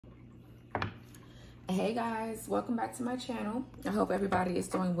Hey guys, welcome back to my channel. I hope everybody is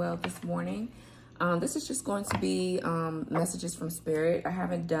doing well this morning. This is just going to be messages from Spirit. I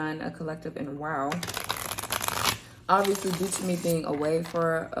haven't done a collective in a while. Obviously, due to me being away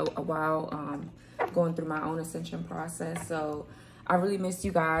for a while, going through my own ascension process. So I really missed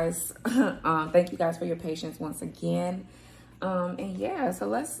you guys. Thank you guys for your patience once again. And yeah, so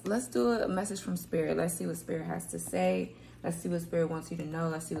let's do a message from Spirit. Let's see what Spirit has to say. Let's see what Spirit wants you to know.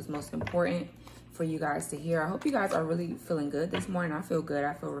 Let's see what's most important for you guys to hear. I hope you guys are really feeling good this morning. I feel good.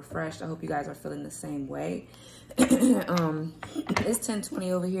 I feel refreshed. I hope you guys are feeling the same way. It's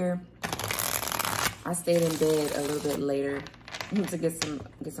 10:20 over here. I stayed in bed a little bit later to get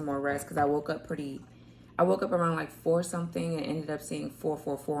some more rest because I woke up around like 4 something and ended up seeing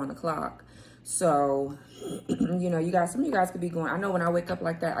 4:44 on the clock. So, you know, some of you guys could be going, I know when I wake up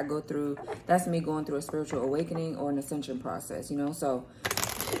like that, that's me going through a spiritual awakening or an ascension process, you know, so,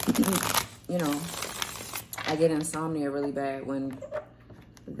 you know, I get insomnia really bad when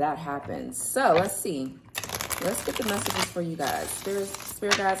that happens. So let's see. Let's get the messages for you guys.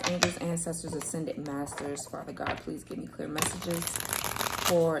 Spirit guides, angels, ancestors, ascended masters. Father God, please give me clear messages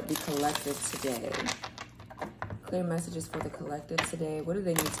for the collective today. Clear messages for the collective today. What do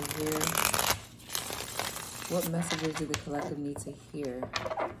they need to hear? What messages do the collective need to hear?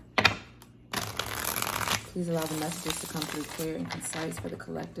 Please allow the messages to come through clear and concise for the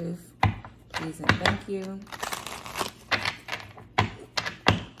collective. Please and thank you.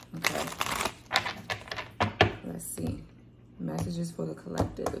 Okay. Let's see. Messages for the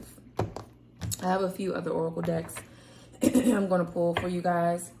collective. I have a few other oracle decks I'm going to pull for you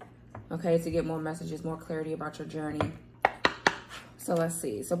guys. Okay, to get more messages, more clarity about your journey. So let's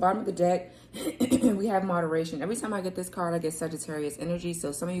see. So bottom of the deck, we have moderation. Every time I get this card, I get Sagittarius energy.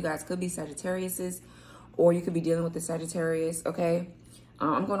 So some of you guys could be Sagittariuses, or you could be dealing with the Sagittarius, okay?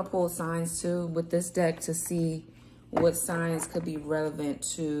 I'm going to pull signs too with this deck to see what signs could be relevant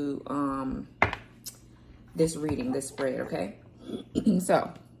to this reading, this spread, okay?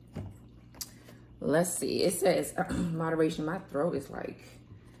 So let's see. It says moderation. My throat is like,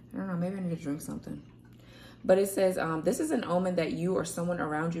 I don't know, maybe I need to drink something. But it says, this is an omen that you or someone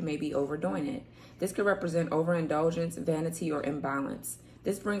around you may be overdoing it. This could represent overindulgence, vanity, or imbalance.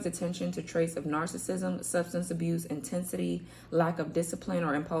 This brings attention to traits of narcissism, substance abuse, intensity, lack of discipline,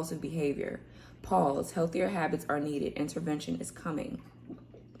 or impulsive behavior. Pause. Healthier habits are needed. Intervention is coming.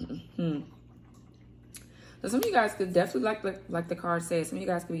 So some of you guys could definitely, like the card says, some of you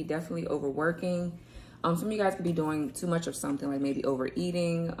guys could be definitely overworking. Some of you guys could be doing too much of something, like maybe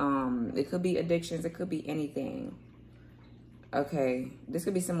overeating. It could be addictions. It could be anything. Okay, this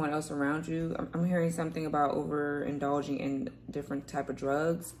could be someone else around you. I'm hearing something about overindulging in different type of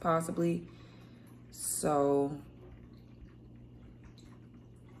drugs, possibly. So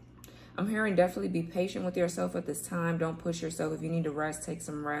I'm hearing definitely be patient with yourself at this time. Don't push yourself. If you need to rest, take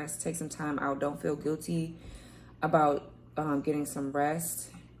some rest. Take some time out. Don't feel guilty about getting some rest.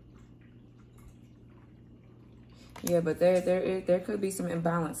 Yeah, but there could be some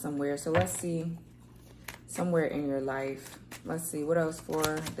imbalance somewhere. So let's see. Somewhere in your life. Let's see. What else for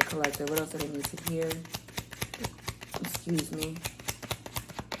the collective? What else do they need to hear? Excuse me.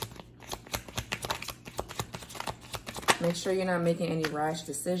 Make sure you're not making any rash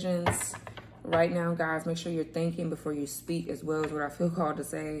decisions right now, guys. Make sure you're thinking before you speak, as well as what I feel called to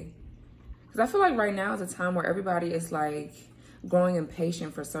say. Because I feel like right now is a time where everybody is like growing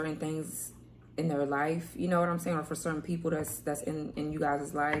impatient for certain things in their life. You know what I'm saying? Or for certain people that's in you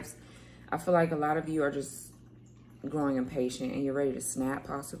guys' lives. I feel like a lot of you are just growing impatient and you're ready to snap,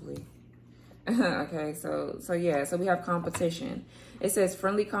 possibly. Okay, so yeah, so we have competition. It says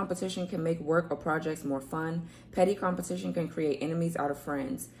friendly competition can make work or projects more fun. Petty competition can create enemies out of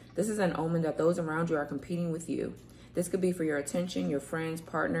friends. This is an omen that those around you are competing with you. This could be for your attention, your friends,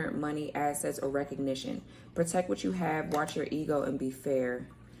 partner, money, assets, or recognition. Protect what you have, watch your ego, and be fair.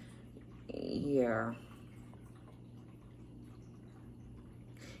 Yeah.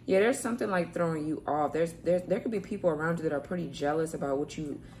 Yeah, there's something like throwing you off. There could be people around you that are pretty jealous about what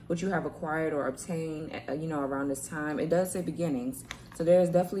you have acquired or obtained, you know, around this time. It does say beginnings. So there's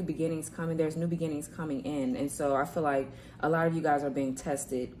definitely beginnings coming. There's new beginnings coming in. And so I feel like a lot of you guys are being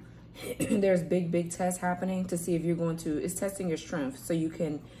tested. There's big tests happening to see if you're going to, it's testing your strength so you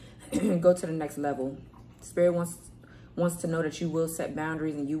can go to the next level. Spirit wants to know that you will set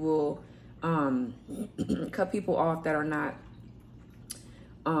boundaries and you will cut people off that are not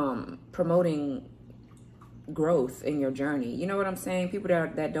promoting growth in your journey. You know what I'm saying? People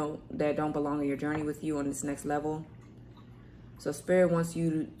that don't belong in your journey with you on this next level. So Spirit wants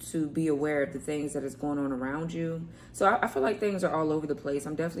you to be aware of the things that is going on around you. So I feel like things are all over the place.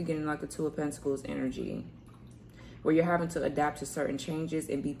 I'm definitely getting like the Two of Pentacles energy, where you're having to adapt to certain changes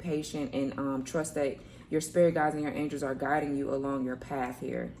and be patient and trust that your spirit guides and your angels are guiding you along your path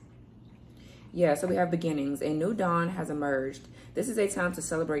here. Yeah, so we have beginnings. A new dawn has emerged. This is a time to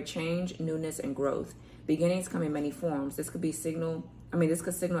celebrate change, newness, and growth. Beginnings come in many forms. This could signal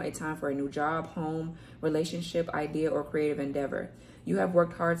a time for a new job, home, relationship, idea, or creative endeavor. You have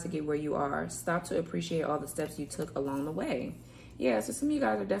worked hard to get where you are. Stop to appreciate all the steps you took along the way. Yeah, so some of you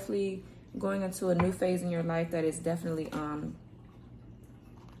guys are definitely going into a new phase in your life that is definitely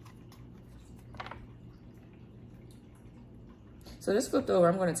so this flipped over.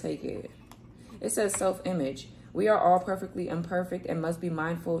 I'm going to take it. It says self-image. We are all perfectly imperfect and must be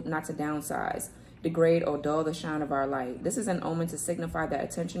mindful not to downsize, degrade, or dull the shine of our light. This is an omen to signify that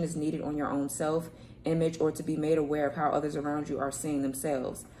attention is needed on your own self-image, or to be made aware of how others around you are seeing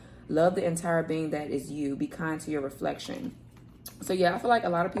themselves. Love the entire being that is you. Be kind to your reflection. So yeah, I feel like a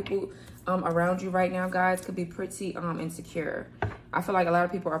lot of people around you right now, guys, could be pretty insecure. I feel like a lot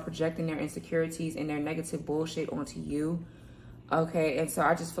of people are projecting their insecurities and their negative bullshit onto you. Okay, and so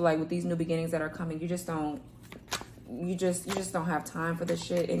I just feel like with these new beginnings that are coming, you just don't have time for this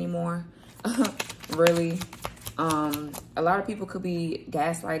shit anymore. Really. A lot of people could be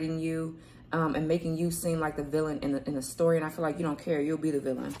gaslighting you and making you seem like the villain in the story, and I feel like you don't care. You'll be the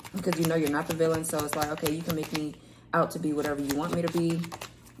villain because you know you're not the villain. So it's like, okay, you can make me out to be whatever you want me to be,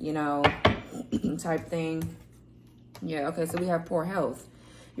 you know, type thing. Yeah, okay, so we have poor health.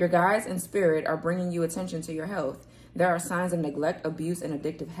 Your guides and spirit are bringing you attention to your health. There are signs of neglect, abuse, and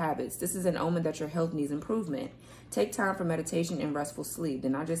addictive habits. This is an omen that your health needs improvement. Take time for meditation and restful sleep.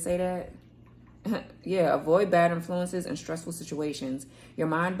 Didn't I just say that? Yeah, avoid bad influences and stressful situations. Your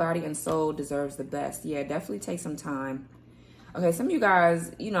mind, body, and soul deserves the best. Yeah, definitely take some time. Okay, some of you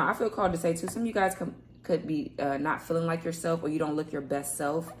guys, you know, I feel called to say too, some of you guys could be not feeling like yourself, or you don't look your best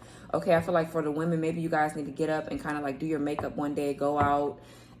self. Okay, I feel like for the women, maybe you guys need to get up and kind of like do your makeup one day, go out,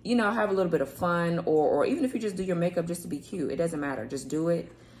 you know, have a little bit of fun, or even if you just do your makeup just to be cute, it doesn't matter. Just do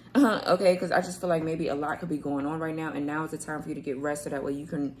it. Okay, because I just feel like maybe a lot could be going on right now, and now is the time for you to get rest so that way you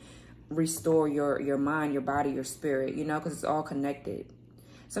can restore your mind, your body, your spirit, you know, because it's all connected.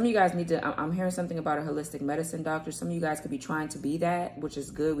 Some of you guys need to, I'm hearing something about a holistic medicine doctor. Some of you guys could be trying to be that, which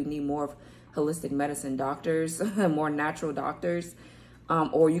is good. We need more of holistic medicine doctors, more natural doctors.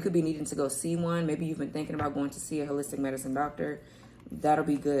 Or you could be needing to go see one. Maybe you've been thinking about going to see a holistic medicine doctor. That'll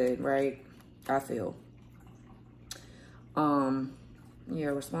be good, right? I feel. Yeah,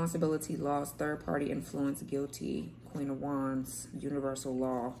 responsibility, loss, third-party influence, guilty, Queen of Wands, universal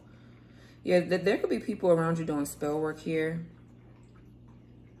law. Yeah, there could be people around you doing spell work here.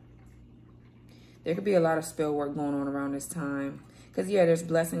 There could be a lot of spell work going on around this time. Because, yeah, there's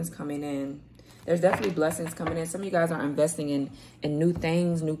blessings coming in. There's definitely blessings coming in. Some of you guys are investing in new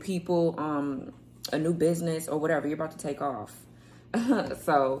things, new people, a new business, or whatever. You're about to take off.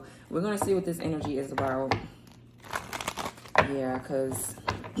 So we're going to see what this energy is about. Yeah, because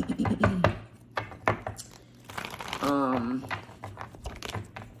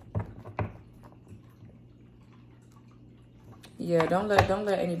yeah, don't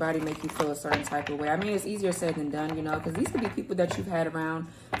let anybody make you feel a certain type of way. I mean, it's easier said than done, you know, because these could be people that you've had around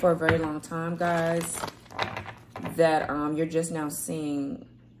for a very long time, guys, that you're just now seeing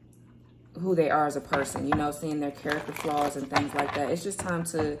who they are as a person, you know, seeing their character flaws and things like that. It's just time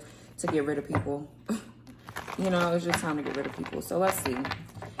to get rid of people. You know, it's just time to get rid of people. So let's see.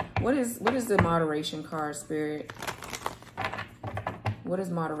 What is the moderation card, Spirit? What is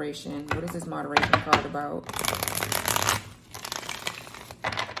moderation? What is this moderation card about?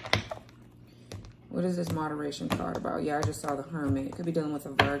 What is this moderation card about? Yeah, I just saw the Hermit. It could be dealing with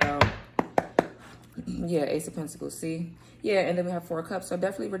a Virgo. Yeah, Ace of Pentacles, see? Yeah, and then we have Four of Cups, so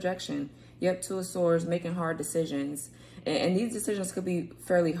definitely rejection. Yep, Two of Swords, making hard decisions. And these decisions could be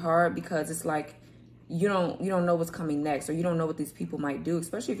fairly hard because it's like you don't know what's coming next, or you don't know what these people might do,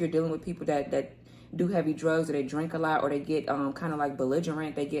 especially if you're dealing with people that do heavy drugs, or they drink a lot, or they get kind of like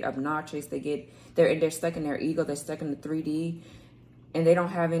belligerent, they get obnoxious, they're stuck in their ego, they're stuck in the 3D, and they don't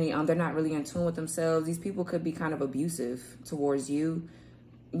have any, they're not really in tune with themselves. These people could be kind of abusive towards you,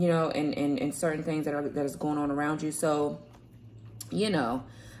 you know, and certain things that is going on around you. So, you know,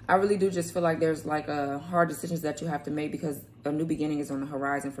 I really do just feel like there's like hard decisions that you have to make because a new beginning is on the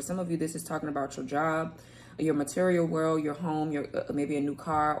horizon. For some of you, this is talking about your job, your material world, your home, your maybe a new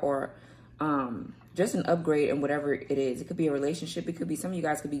car, or just an upgrade in whatever it is. It could be a relationship. It could be, some of you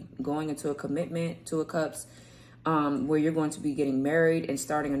guys could be going into a commitment, Two of Cups. where you're going to be getting married and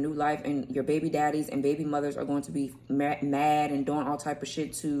starting a new life, and your baby daddies and baby mothers are going to be mad and doing all type of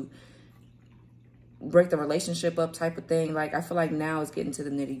shit to break the relationship up type of thing. Like, I feel like now it's getting to the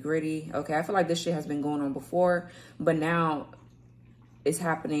nitty gritty. Okay, I feel like this shit has been going on before, but now it's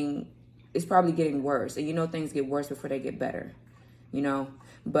happening. It's probably getting worse, and you know things get worse before they get better, you know.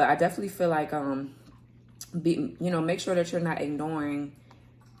 But I definitely feel like make sure that you're not ignoring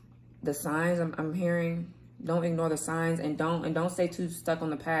the signs I'm hearing. Don't ignore the signs, and don't stay too stuck on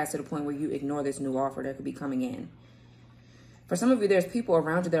the past to the point where you ignore this new offer that could be coming in. For some of you, there's people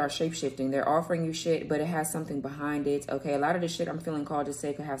around you that are shape-shifting. They're offering you shit, but it has something behind it. Okay, a lot of the shit I'm feeling called to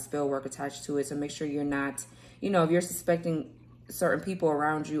say could have spell work attached to it. So make sure you're not, if you're suspecting certain people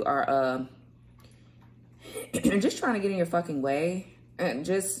around you are just trying to get in your fucking way, and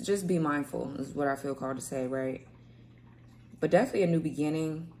just be mindful is what I feel called to say, right? But definitely a new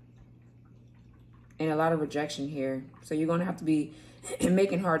beginning. And a lot of rejection here. So you're going to have to be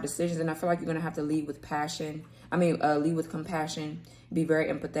making hard decisions. And I feel like you're going to have to lead with passion. Lead with compassion. Be very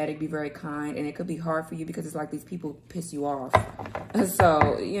empathetic. Be very kind. And it could be hard for you because it's like these people piss you off.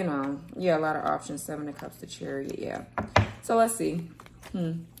 So, yeah, a lot of options. 7 of Cups to Chariot, yeah. So let's see.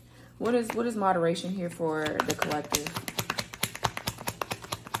 What is moderation here for the collective?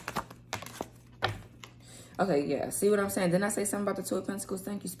 Okay, yeah. See what I'm saying? Didn't I say something about the 2 of Pentacles?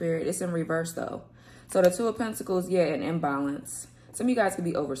 Thank you, Spirit. It's in reverse, though. So the 2 of Pentacles, yeah, an imbalance. Some of you guys could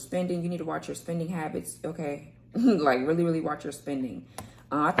be overspending. You need to watch your spending habits, okay? Like, really, really watch your spending.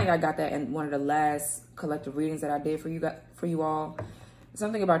 I think I got that in one of the last collective readings that I did for you all.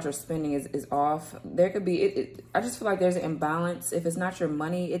 Something about your spending is off. There could be, I just feel like there's an imbalance. If it's not your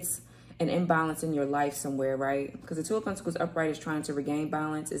money, it's an imbalance in your life somewhere, right? Because the 2 of Pentacles upright is trying to regain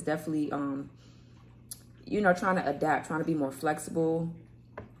balance. It's definitely, trying to adapt, trying to be more flexible,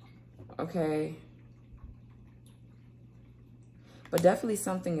 okay? But definitely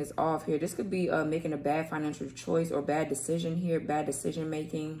something is off here. This could be making a bad financial choice or bad decision here, bad decision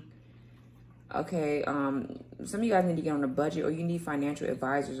making. Okay, some of you guys need to get on a budget, or you need financial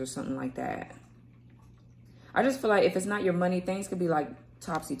advisors or something like that. I just feel like if it's not your money, things could be like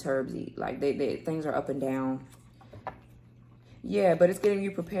topsy-turvy. Like things are up and down. Yeah, but it's getting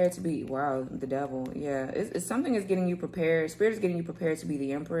you prepared to be, wow, the devil. Yeah, it's something is getting you prepared. Spirit is getting you prepared to be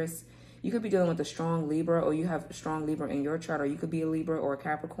the Empress. You could be dealing with a strong Libra, or you have a strong Libra in your chart, or you could be a Libra or a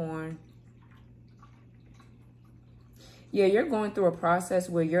Capricorn. Yeah, you're going through a process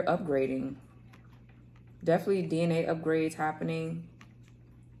where you're upgrading. Definitely DNA upgrades happening.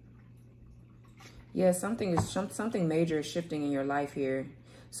 Yeah, something major is shifting in your life here.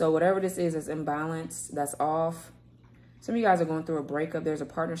 So whatever this is that's imbalanced, that's off. Some of you guys are going through a breakup. There's a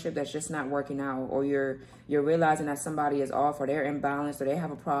partnership that's just not working out, or you're realizing that somebody is off, or they're imbalanced, or they have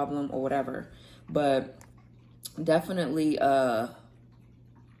a problem, or whatever. But definitely,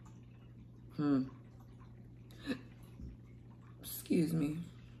 excuse me.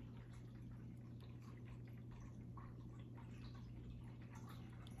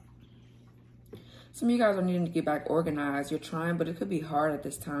 Some of you guys are needing to get back organized. You're trying, but it could be hard at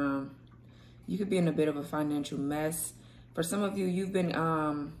this time. You could be in a bit of a financial mess. For some of you, you've been,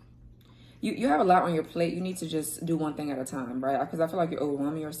 you have a lot on your plate. You need to just do one thing at a time, right? Because I feel like you're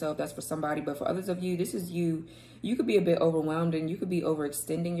overwhelming yourself. That's for somebody. But for others of you, this is you. You could be a bit overwhelmed, and you could be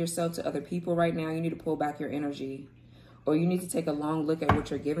overextending yourself to other people right now. You need to pull back your energy. Or you need to take a long look at what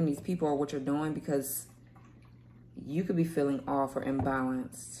you're giving these people or what you're doing, because you could be feeling off or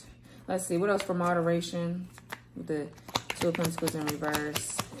imbalanced. Let's see. What else for moderation? With the 2 of Pentacles in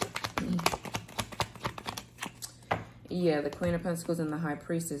reverse. Yeah, the Queen of Pentacles and the High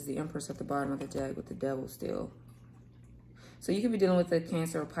Priestess, the Empress at the bottom of the deck with the Devil still. So you could be dealing with a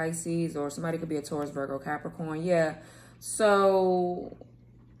Cancer or Pisces, or somebody could be a Taurus, Virgo, Capricorn. Yeah. So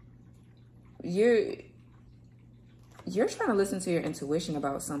you're trying to listen to your intuition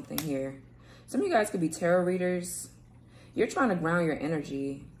about something here. Some of you guys could be tarot readers. You're trying to ground your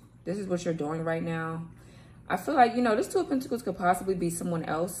energy. This is what you're doing right now. I feel like, this 2 of Pentacles could possibly be someone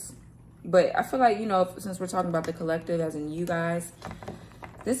else. But I feel like, since we're talking about the collective, as in you guys,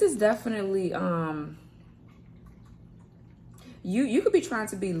 this is definitely, you could be trying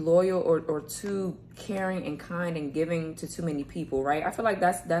to be loyal or too caring and kind and giving to too many people, right? I feel like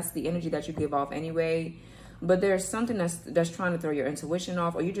that's the energy that you give off anyway. But there's something that's trying to throw your intuition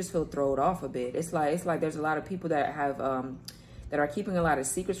off, or you just feel thrown off a bit. It's like there's a lot of people that have, that are keeping a lot of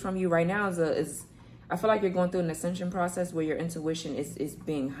secrets from you right now. I feel like you're going through an ascension process where your intuition is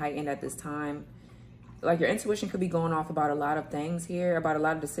being heightened at this time. Like your intuition could be going off about a lot of things here, about a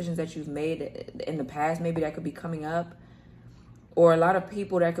lot of decisions that you've made in the past, maybe that could be coming up. Or a lot of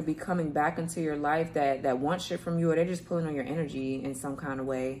people that could be coming back into your life that want shit from you, or they're just pulling on your energy in some kind of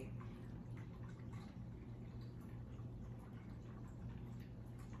way.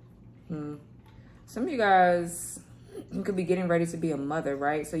 Some of you guys, you could be getting ready to be a mother,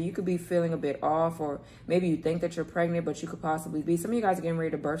 right? So you could be feeling a bit off, or maybe you think that you're pregnant, but you could possibly be. Some of you guys are getting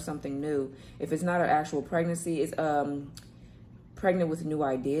ready to birth something new. If it's not an actual pregnancy, it's pregnant with new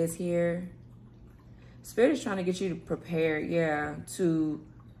ideas here. Spirit is trying to get you to prepare, yeah, to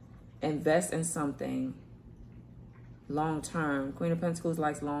invest in something long term. Queen of Pentacles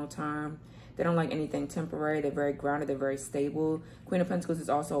likes long term. They don't like anything temporary. They're very grounded. They're very stable. Queen of Pentacles is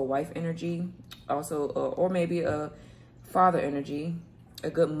also a wife energy, also, or maybe a father energy,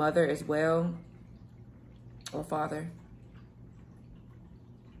 a good mother as well, or father.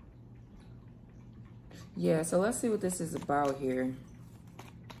 Yeah, so let's see what this is about here.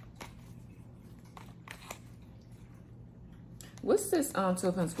 What's this Two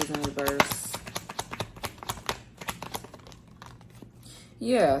of Pentacles in reverse?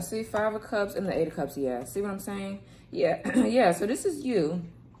 Yeah, see, Five of Cups and the Eight of Cups, yeah. See what I'm saying? Yeah, yeah, so this is you.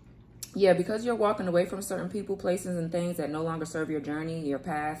 Yeah, because you're walking away from certain people, places, and things that no longer serve your journey, your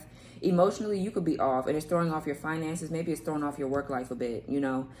path. Emotionally, you could be off, and it's throwing off your finances. Maybe it's throwing off your work life a bit, you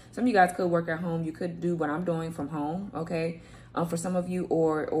know. Some of you guys could work at home. You could do what I'm doing from home, okay? For some of you,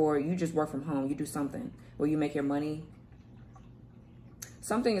 or you just work from home. You do something where you make your money.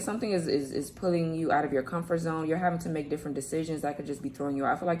 Something is pulling you out of your comfort zone. You're having to make different decisions that could just be throwing you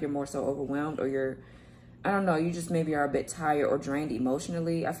out. I feel like you're more so overwhelmed, or you're, I don't know, you just maybe are a bit tired or drained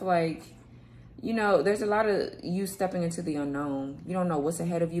emotionally. I feel like, you know, there's a lot of you stepping into the unknown. You don't know what's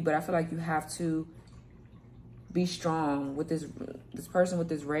ahead of you, but I feel like you have to be strong with this person with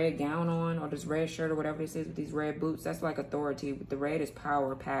this red gown on, or this red shirt, or whatever this is, with these red boots. That's like authority. The red is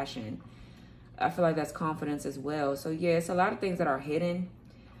power, passion. I feel like that's confidence as well. So yeah, it's a lot of things that are hidden,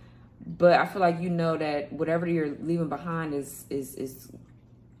 but I feel like you know that whatever you're leaving behind is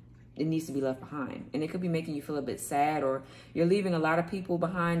it needs to be left behind. And it could be making you feel a bit sad, or you're leaving a lot of people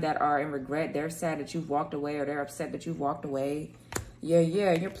behind that are in regret. They're sad that you've walked away, or they're upset that you've walked away. Yeah,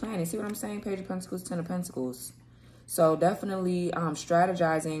 you're planning. See what I'm saying? Page of Pentacles, Ten of Pentacles. So definitely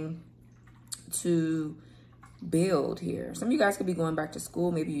strategizing to build here. Some of you guys could be going back to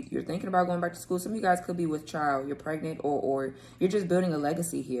school. Maybe you're thinking about going back to school. Some of you guys could be with child. You're pregnant, or you're just building a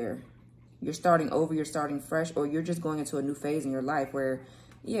legacy here. You're starting over. You're starting fresh, or you're just going into a new phase in your life where,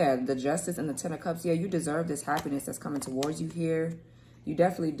 yeah, the Justice and the Ten of Cups. Yeah, you deserve this happiness that's coming towards you here. You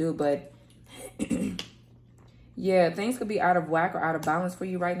definitely do. But yeah, things could be out of whack or out of balance for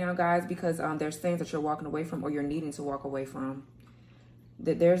you right now, guys, because there's things that you're walking away from, or you're needing to walk away from.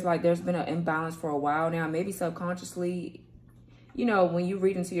 That there's been an imbalance for a while now, maybe subconsciously. You know, when you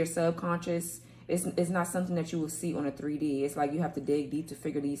read into your subconscious, it's not something that you will see on a 3D. It's like you have to dig deep to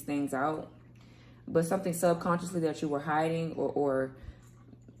figure these things out. But something subconsciously that you were hiding, or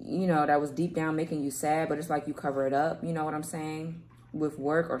you know, that was deep down making you sad, but it's like you cover it up. You know what I'm saying? With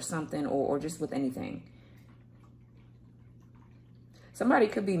work or something, or just with anything. Somebody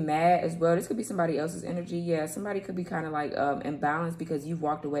could be mad as well. This could be somebody else's energy. Yeah, somebody could be kind of like imbalanced because you've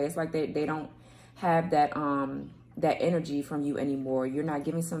walked away. It's like they don't have that that energy from you anymore. You're not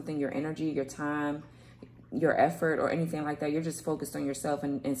giving something your energy, your time, your effort, or anything like that. You're just focused on yourself,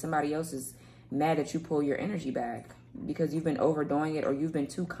 and somebody else is mad that you pull your energy back because you've been overdoing it, or you've been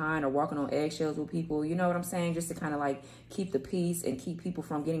too kind, or walking on eggshells with people. You know what I'm saying? Just to kind of like keep the peace and keep people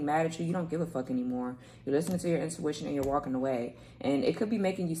from getting mad at you. You don't give a fuck anymore. You're listening to your intuition and you're walking away. And it could be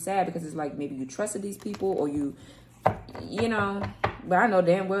making you sad because it's like maybe you trusted these people, or you know, but I know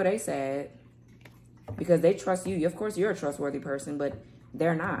damn well they sad because they trust you. Of course, you're a trustworthy person, but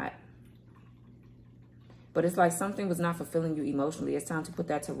they're not. But it's like something was not fulfilling you emotionally. It's time to put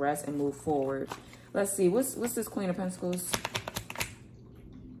that to rest and move forward. Let's see. What's this Queen of Pentacles?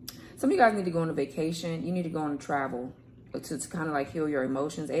 Some of you guys need to go on a vacation. You need to go on travel to kind of like heal your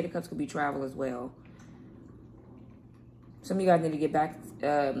emotions. Eight of Cups could be travel as well. Some of you guys need to get back,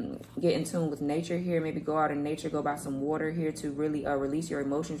 get in tune with nature here. Maybe go out in nature, go buy some water here to really release your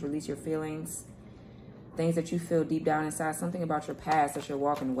emotions, release your feelings. Things that you feel deep down inside. Something about your past that you're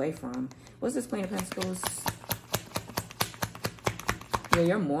walking away from. What's this Queen of Pentacles? Yeah,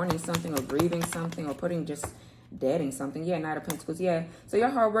 you're mourning something, or grieving something, or putting just deading something. Yeah, Knight of Pentacles. Yeah, so your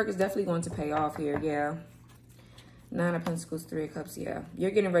hard work is definitely going to pay off here. Yeah. Nine of Pentacles, Three of Cups. Yeah,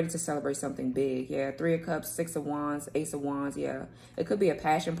 you're getting ready to celebrate something big. Yeah, Three of Cups, Six of Wands, Ace of Wands. Yeah, it could be a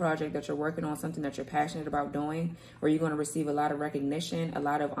passion project that you're working on, something that you're passionate about doing, where you're going to receive a lot of recognition, a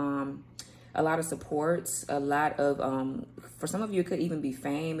lot of supports, a lot of, for some of you, it could even be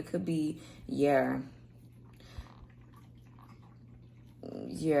fame. It could be, yeah.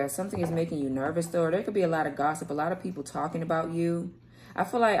 Yeah, something is making you nervous though. Or there could be a lot of gossip, a lot of people talking about you. I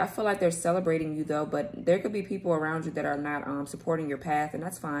feel like they're celebrating you though, but there could be people around you that are not supporting your path, and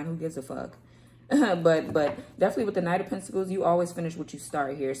that's fine. Who gives a fuck? but definitely with the Knight of Pentacles, you always finish what you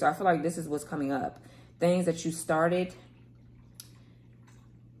start here. So I feel like this is what's coming up. Things that you started,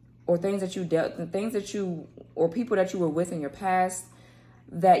 or things that you or people that you were with in your past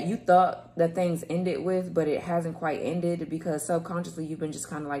that you thought that things ended with, but it hasn't quite ended because subconsciously you've been just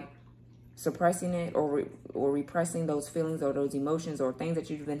kind of like suppressing it or repressing those feelings or those emotions or things that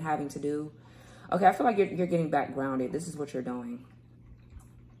you've been having to do. Okay, I feel like you're getting back grounded. This is what you're doing.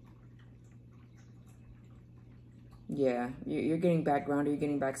 Yeah, you're getting back grounded. You're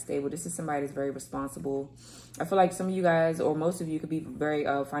getting back stable. This is somebody that's very responsible. I feel like some of you guys, or most of you, could be very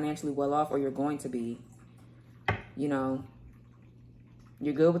financially well off, or you're going to be. You know,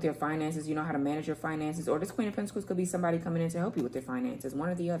 you're good with your finances. You know how to manage your finances. Or this Queen of Pentacles could be somebody coming in to help you with their finances. One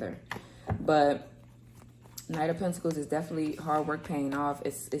or the other. But Knight of Pentacles is definitely hard work paying off.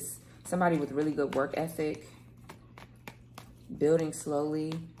 It's somebody with really good work ethic. Building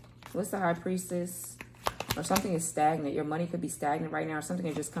slowly. What's the High Priestess? Or something is stagnant. Your money could be stagnant right now. Or something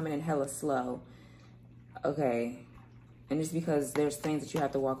is just coming in hella slow. Okay. And it's because there's things that you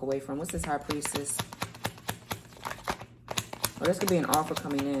have to walk away from. What's this High Priestess? Or this could be an offer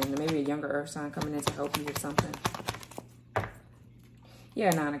coming in. Maybe a younger earth sign coming in to help you with something. Yeah,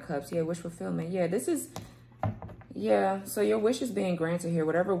 Nine of Cups. Yeah, wish fulfillment. Yeah, this is... Yeah, so your wish is being granted here.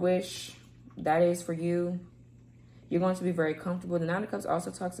 Whatever wish that is for you, you're going to be very comfortable. The Nine of Cups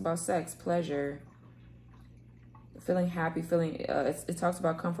also talks about sex, pleasure, feeling happy, feeling... it talks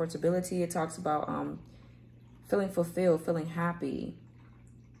about comfortability. It talks about feeling fulfilled, feeling happy.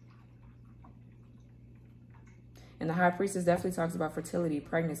 And the High Priestess definitely talks about fertility,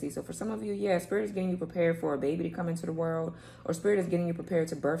 pregnancy. So for some of you, yeah, Spirit is getting you prepared for a baby to come into the world, or Spirit is getting you prepared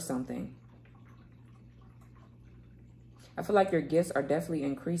to birth something. I feel like your gifts are definitely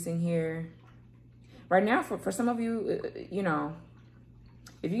increasing here. Right now, for some of you, you know,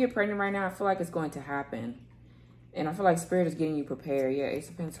 if you get pregnant right now, I feel like it's going to happen. And I feel like Spirit is getting you prepared. Yeah, Ace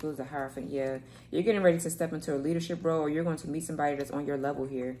of Pentacles, the Hierophant. Yeah, you're getting ready to step into a leadership role, or you're going to meet somebody that's on your level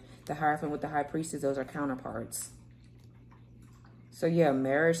here. The Hierophant with the High Priestess, those are counterparts. So yeah,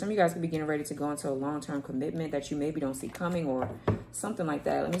 marriage. Some of you guys could be getting ready to go into a long-term commitment that you maybe don't see coming, or something like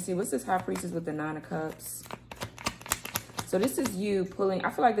that. Let me see. What's this High Priestess with the Nine of Cups? So this is you pulling. I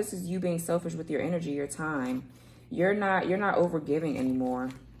feel like this is you being selfish with your energy, your time. You're not over giving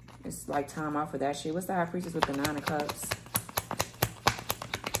anymore. It's like time out for that shit. What's the High Priestess with the Nine of Cups?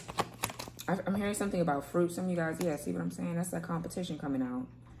 I'm hearing something about fruit. Some of you guys, yeah, see what I'm saying? That's that competition coming out.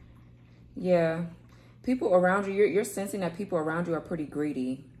 Yeah. People around you, you're sensing that people around you are pretty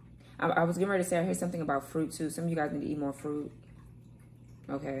greedy. I was getting ready to say I heard something about fruit too. Some of you guys need to eat more fruit.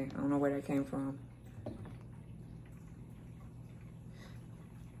 Okay, I don't know where that came from.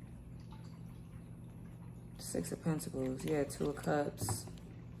 Six of Pentacles, yeah, Two of Cups.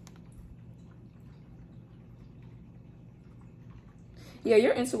 Yeah,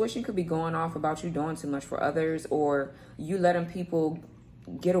 your intuition could be going off about you doing too much for others, or you letting people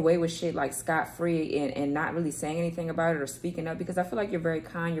get away with shit like scot-free and not really saying anything about it or speaking up, because I feel like you're very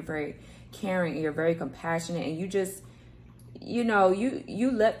kind, you're very caring, and you're very compassionate, and you just, you know,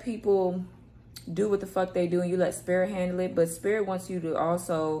 you let people do what the fuck they do, and you let Spirit handle it, but Spirit wants you to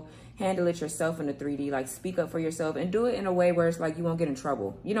also handle it yourself in the 3D, like speak up for yourself and do it in a way where it's like you won't get in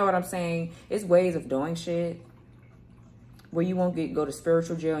trouble. You know what I'm saying? It's ways of doing shit where you won't go to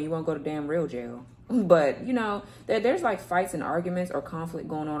spiritual jail and you won't go to damn real jail. But, you know, there's like fights and arguments or conflict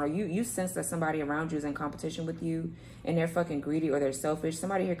going on, or you sense that somebody around you is in competition with you and they're fucking greedy or they're selfish.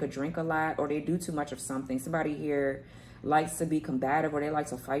 Somebody here could drink a lot, or they do too much of something. Somebody here likes to be combative, or they like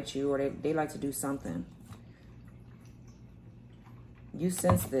to fight you, or they like to do something. You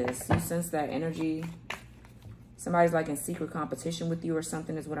sense this. You sense that energy. Somebody's like in secret competition with you or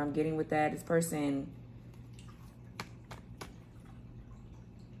something is what I'm getting with that. This person...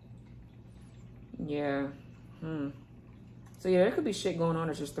 Yeah. So yeah, there could be shit going on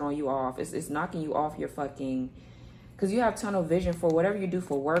that's just throwing you off. It's knocking you off your fucking... Because you have tunnel vision for whatever you do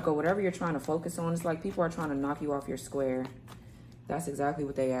for work or whatever you're trying to focus on. It's like people are trying to knock you off your square. That's exactly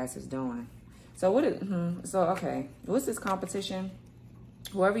what they ass is doing. So what is... So, okay. What's this competition?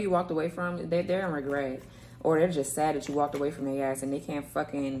 Whoever you walked away from, they're in regret. Or they're just sad that you walked away from their ass and they can't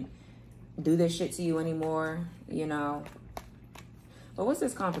fucking do this shit to you anymore, you know? But what's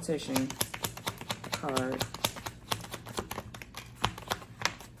this competition card?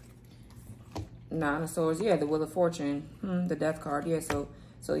 Nine of Swords. Yeah, the Wheel of Fortune. The Death card. Yeah, so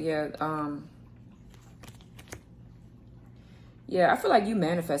yeah, Yeah, I feel like you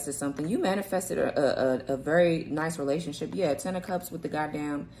manifested something. You manifested a very nice relationship. Yeah, 10 of Cups with the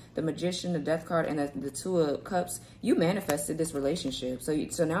goddamn, the Magician, the Death card, and the 2 of Cups. You manifested this relationship.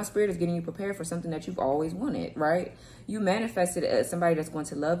 So now Spirit is getting you prepared for something that you've always wanted, right? You manifested somebody that's going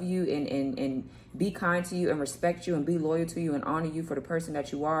to love you and be kind to you and respect you and be loyal to you and honor you for the person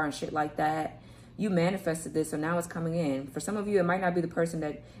that you are and shit like that. You manifested this, so now it's coming in. For some of you, it might not be the person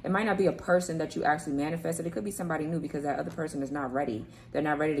that, it might not be a person that you actually manifested. It could be somebody new because that other person is not ready. They're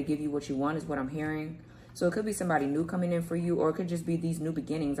not ready to give you what you want is what I'm hearing. So it could be somebody new coming in for you, or it could just be these new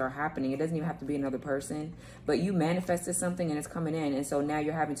beginnings are happening. It doesn't even have to be another person, but you manifested something and it's coming in. And so now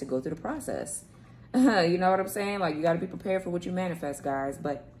you're having to go through the process. You know what I'm saying? Like, you got to be prepared for what you manifest, guys.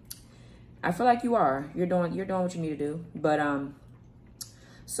 But I feel like you are. You're doing what you need to do. But,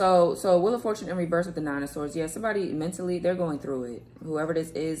 So Wheel of Fortune in reverse with the 9 of Swords. Yeah, somebody mentally, they're going through it. Whoever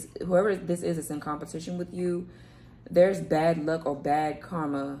this is that's in competition with you, there's bad luck or bad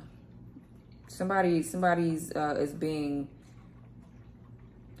karma. Somebody's is being,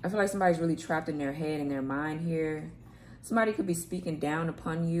 I feel like somebody's really trapped in their head and their mind here. Somebody could be speaking down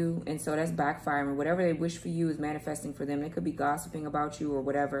upon you, and so that's backfiring. Whatever they wish for you is manifesting for them. They could be gossiping about you or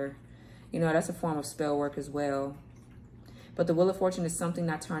whatever. You know, that's a form of spell work as well. But the Wheel of Fortune is something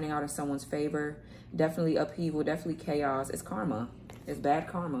not turning out in someone's favor. Definitely upheaval, definitely chaos. It's karma. It's bad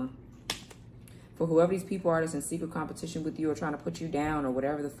karma. For whoever these people are that's in secret competition with you or trying to put you down or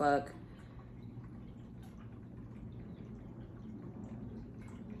whatever the fuck.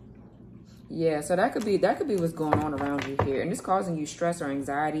 Yeah, so that could be what's going on around you here. And it's causing you stress or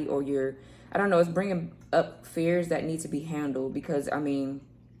anxiety, or I don't know, it's bringing up fears that need to be handled. Because, I mean,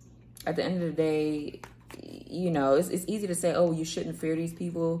 at the end of the day, you know, it's easy to say, oh, you shouldn't fear these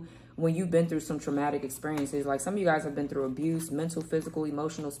people when you've been through some traumatic experiences. Like, some of you guys have been through abuse, mental, physical,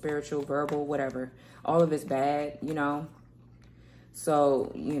 emotional, spiritual, verbal, whatever. All of it's bad, you know.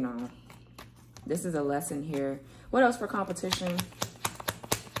 So, you know, this is a lesson here. What else for competition?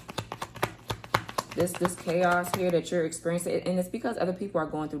 This chaos here that you're experiencing, and it's because other people are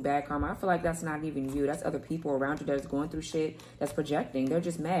going through bad karma. I feel like that's not even you. That's other people around you that's going through shit, that's projecting. They're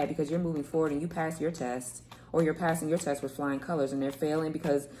just mad because you're moving forward and you pass your test, or you're passing your test with flying colors, and they're failing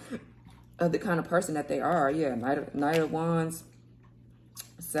because of the kind of person that they are. Yeah, Knight of Wands,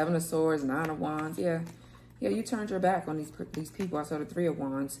 7 of Swords, 9 of Wands. Yeah, you turned your back on these people. I saw the 3 of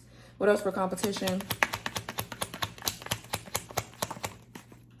Wands. What else for competition?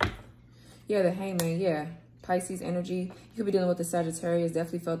 Yeah, the Hangman, yeah. Pisces energy. You could be dealing with the Sagittarius.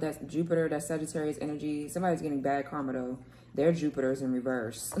 Definitely felt that Jupiter, that Sagittarius energy. Somebody's getting bad karma, though. Their Jupiter's in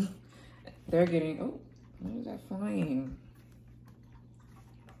reverse. They're getting, oh, what is that flying?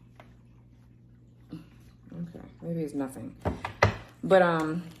 Okay, maybe it's nothing. But,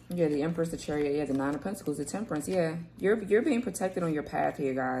 yeah, the Empress, the Chariot, yeah, the 9 of Pentacles, the Temperance, yeah. You're being protected on your path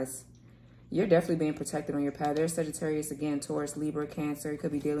here, guys. You're definitely being protected on your path. There's Sagittarius, again, Taurus, Libra, Cancer. You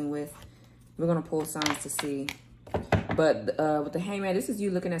could be dealing with. We're going to pull signs to see. But with the Hangman, this is you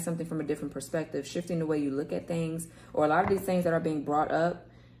looking at something from a different perspective, shifting the way you look at things. Or a lot of these things that are being brought up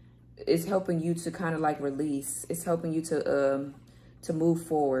is helping you to kind of like release. It's helping you to move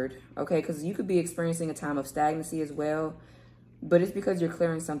forward, okay? Because you could be experiencing a time of stagnancy as well. But it's because you're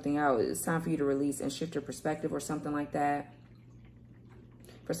clearing something out. It's time for you to release and shift your perspective or something like that.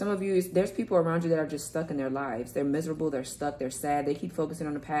 For some of you, there's people around you that are just stuck in their lives. They're miserable, they're stuck, they're sad. They keep focusing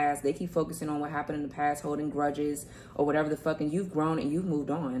on the past. They keep focusing on what happened in the past, holding grudges or whatever the fuck. And you've grown and you've moved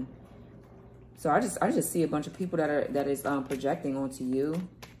on. So I just see a bunch of people that is projecting onto you.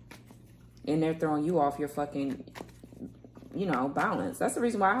 And they're throwing you off your fucking, you know, balance. That's the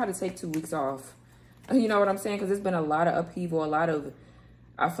reason why I had to take 2 weeks off. You know what I'm saying? Because there's been a lot of upheaval,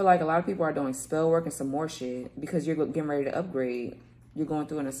 I feel like a lot of people are doing spell work and some more shit because you're getting ready to upgrade. You're going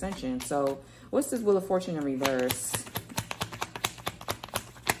through an ascension. So what's this Wheel of Fortune in reverse?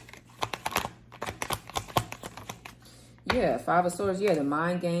 Yeah, 5 of Swords. Yeah, the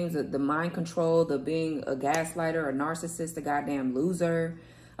mind games, the mind control, the being a gaslighter, a narcissist, a goddamn loser.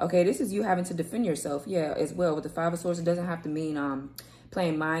 Okay, this is you having to defend yourself. Yeah, as well. With the 5 of Swords, it doesn't have to mean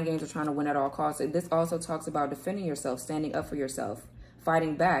playing mind games or trying to win at all costs. This also talks about defending yourself, standing up for yourself,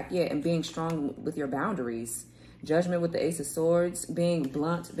 fighting back. Yeah, and being strong with your boundaries. Judgment with the Ace of Swords, being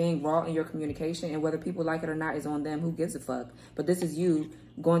blunt, being raw in your communication, and whether people like it or not is on them. Who gives a fuck? But this is you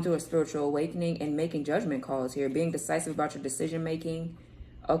going through a spiritual awakening and making judgment calls here, being decisive about your decision making.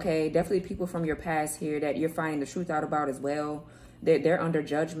 Okay, definitely people from your past here that you're finding the truth out about as well. They're under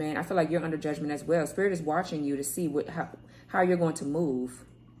judgment. I feel like you're under judgment as well. Spirit is watching you to see how you're going to move.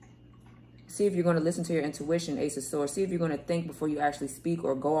 See if you're going to listen to your intuition, Ace of Swords. See if you're going to think before you actually speak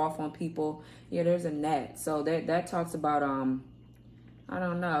or go off on people. Yeah, there's a net. So that talks about I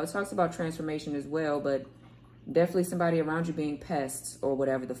don't know. It talks about transformation as well, but definitely somebody around you being pests or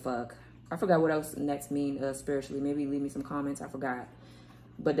whatever the fuck. I forgot what else nets mean spiritually. Maybe leave me some comments. I forgot.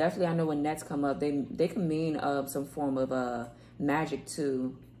 But definitely I know when nets come up, they can mean some form of magic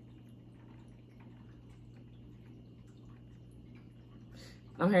too.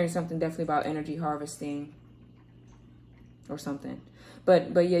 I'm hearing something definitely about energy harvesting or something.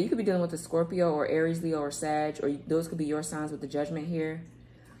 But yeah, you could be dealing with a Scorpio or Aries, Leo, or Sag, or those could be your signs with the Judgment here.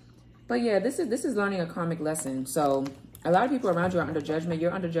 But yeah, this is learning a karmic lesson. So a lot of people around you are under judgment.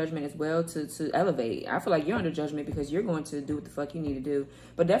 You're under judgment as well to elevate. I feel like you're under judgment because you're going to do what the fuck you need to do.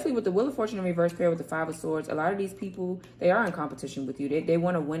 But definitely with the Wheel of Fortune in reverse pair with the Five of Swords, a lot of these people, they are in competition with you. They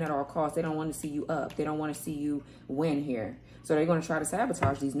want to win at all costs. They don't want to see you up. They don't want to see you win here. So they're going to try to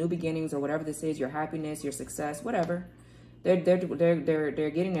sabotage these new beginnings or whatever this is, your happiness, your success, whatever. They're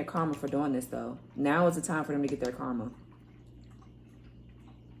getting their karma for doing this though. Now is the time for them to get their karma.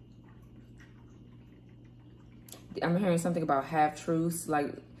 I'm hearing something about half-truths.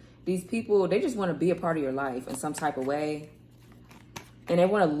 Like, these people, they just want to be a part of your life in some type of way. And they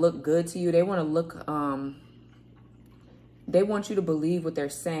want to look good to you. They want to look, they want you to believe what they're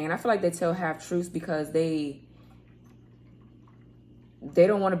saying. And I feel like they tell half-truths because they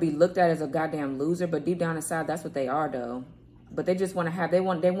don't want to be looked at as a goddamn loser. But deep down inside, that's what they are, though. But they just want to have, they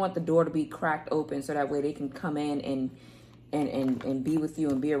want the door to be cracked open so that way they can come in and be with you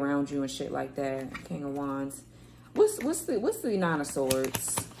and be around you and shit like that. King of Wands. What's the Nine of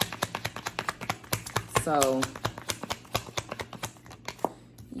Swords? So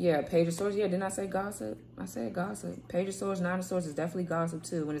yeah, Page of Swords. Yeah, didn't I say gossip? I said gossip. Page of Swords, Nine of Swords is definitely gossip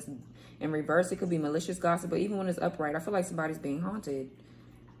too. When it's in reverse, it could be malicious gossip, but even when it's upright, I feel like somebody's being haunted.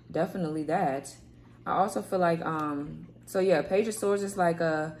 Definitely that. I also feel like so yeah, Page of Swords is like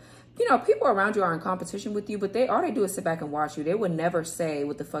you know, people around you are in competition with you, but all they do is sit back and watch you. They would never say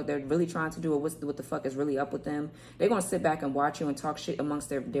what the fuck they're really trying to do or what the fuck is really up with them. They're going to sit back and watch you and talk shit amongst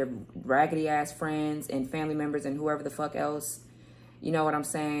their raggedy ass friends and family members and whoever the fuck else. You know what I'm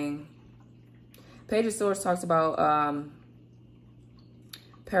saying? Page of Swords talks about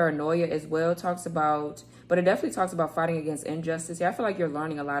paranoia as well. Talks about, but it definitely talks about fighting against injustice. Yeah, I feel like you're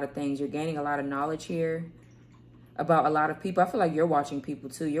learning a lot of things. You're gaining a lot of knowledge here about a lot of people. I feel like you're watching people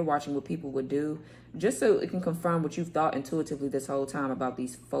too. You're watching what people would do just so it can confirm what you've thought intuitively this whole time about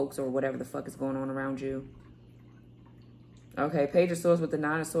these folks or whatever the fuck is going on around you. Okay, Page of Swords with the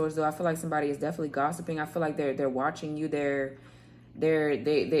Nine of Swords though. I feel like somebody is definitely gossiping. I feel like they're watching you. They're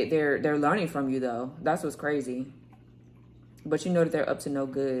learning from you though. That's what's crazy. But you know that they're up to no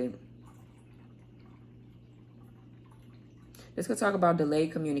good. This could talk about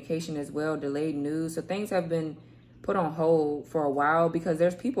delayed communication as well, delayed news. So things have been put on hold for a while because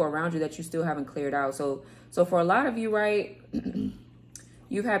there's people around you that you still haven't cleared out. So for a lot of you, right,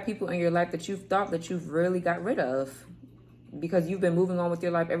 you've had people in your life that you've thought that you've really got rid of because you've been moving on with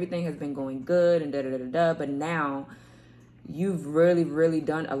your life. Everything has been going good and da-da-da-da-da. But now you've really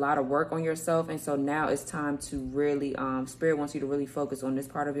done a lot of work on yourself. And so now it's time to really, Spirit wants you to really focus on this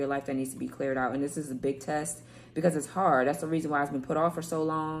part of your life that needs to be cleared out. And this is a big test because it's hard. That's the reason why it's been put off for so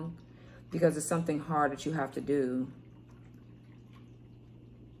long. Because it's something hard that you have to do.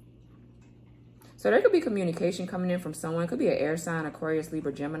 So there could be communication coming in from someone. It could be an air sign, Aquarius,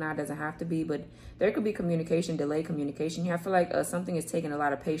 Libra, Gemini. It doesn't have to be, but there could be communication, delayed communication here. I feel like something is taking a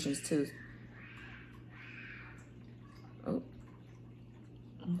lot of patience too. Oh,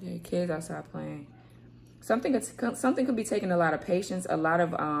 okay, kids outside playing. Something could be taking a lot of patience, a lot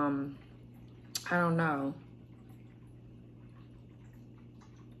of I don't know.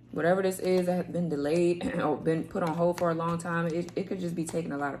 Whatever this is that has been delayed or been put on hold for a long time, it could just be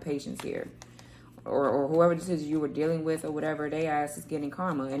taking a lot of patience here. Or whoever this is you were dealing with or whatever, they ass is getting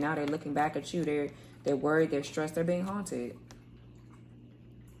karma. And now they're looking back at you. They're worried, they're stressed, they're being haunted.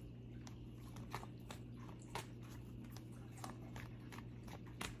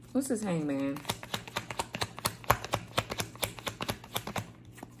 What's this Hangman?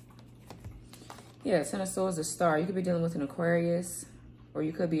 Yeah, Ten of Swords, a star. You could be dealing with an Aquarius. Or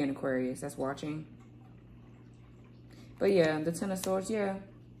you could be an Aquarius that's watching. But yeah, the Ten of Swords, yeah.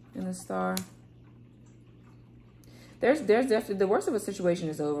 And the star. There's definitely, the worst of a situation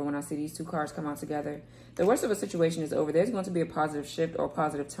is over when I see these two cards come out together. The worst of a situation is over. There's going to be a positive shift or a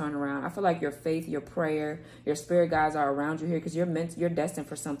positive turnaround. I feel like your faith, your prayer, your spirit guides are around you here because you're destined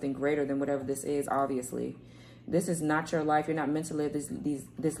for something greater than whatever this is, obviously. This is not your life. You're not meant to live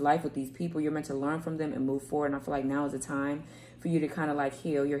this life with these people. You're meant to learn from them and move forward. And I feel like now is the time for you to kind of like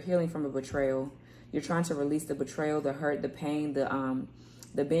heal. You're healing from a betrayal. You're trying to release the betrayal, the hurt, the pain,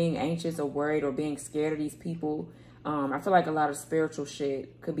 the being anxious or worried or being scared of these people. I feel like a lot of spiritual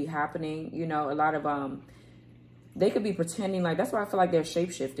shit could be happening. You know, a lot of, they could be pretending like, that's why I feel like they're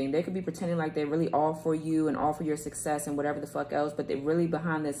shape-shifting. They could be pretending like they're really all for you and all for your success and whatever the fuck else, but they're really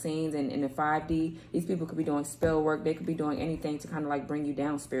behind the scenes and in the 5D. These people could be doing spell work. They could be doing anything to kind of like bring you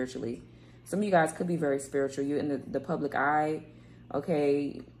down spiritually. Some of you guys could be very spiritual. You're in the public eye.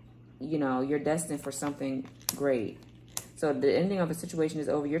 Okay, you know, you're destined for something great. So the ending of a situation is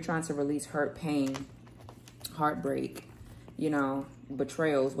over. You're trying to release hurt, pain, heartbreak, you know,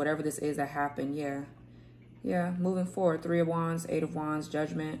 betrayals, whatever this is that happened. Yeah. Yeah, moving forward. 3 of Wands, 8 of Wands,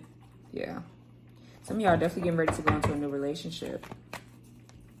 Judgment. Yeah. Some of y'all are definitely getting ready to go into a new relationship.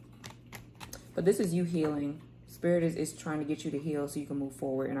 But this is you healing. Spirit is trying to get you to heal so you can move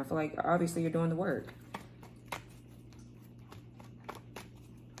forward. And I feel like, obviously, you're doing the work.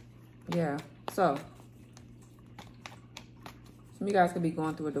 Yeah. So, some of you guys could be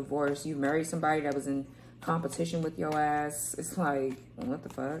going through a divorce. You married somebody that was in competition with your ass. It's like, what the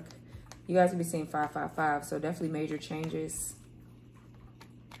fuck? You guys will be seeing 555, so definitely major changes.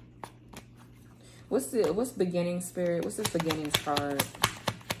 What's beginning, Spirit? What's this beginnings card?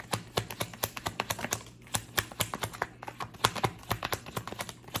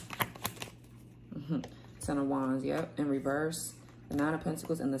 Ten of Wands, yep, in reverse. The 9 of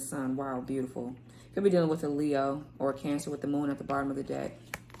Pentacles and the Sun. Wow, beautiful. Could be dealing with a Leo or a Cancer with the Moon at the bottom of the deck.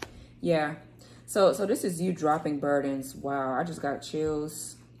 Yeah. So this is you dropping burdens. Wow, I just got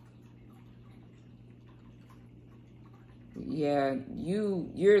chills. Yeah,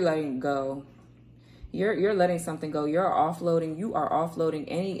 you're letting go. You're letting something go. You're offloading. You are offloading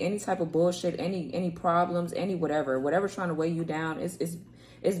any type of bullshit, any problems, any whatever's trying to weigh you down.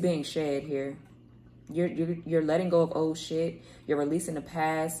 It's being shed here. You're letting go of old shit. You're releasing the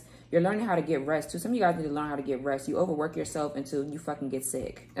past. You're learning how to get rest too. Some of you guys need to learn how to get rest. You overwork yourself until you fucking get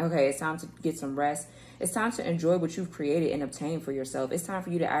sick. Okay, it's time to get some rest. It's time to enjoy what you've created and obtained for yourself. It's time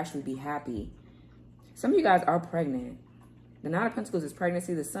for you to actually be happy. Some of you guys are pregnant. The 9 of Pentacles is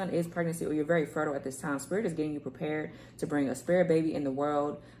pregnancy. The Sun is pregnancy, or you're very fertile at this time. Spirit is getting you prepared to bring a spirit baby in the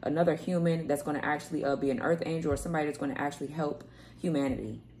world. Another human that's going to actually be an earth angel, or somebody that's going to actually help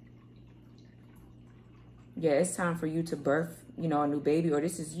humanity. Yeah, it's time for you to birth, you know, a new baby, or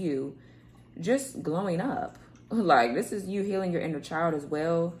this is you just glowing up. Like, this is you healing your inner child as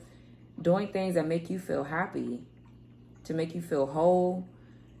well. Doing things that make you feel happy, to make you feel whole.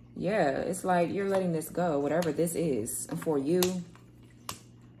 Yeah, it's like you're letting this go, whatever this is for you.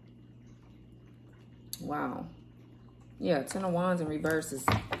 Wow. Yeah, 10 of Wands in reverse is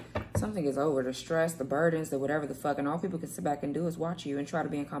something is over. The stress, the burdens, the whatever the fuck. And all people can sit back and do is watch you and try to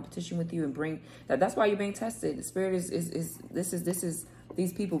be in competition with you and bring that. That's why you're being tested. The Spirit is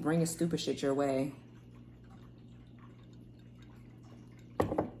these people bringing stupid shit your way.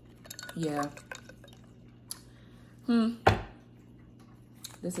 Yeah.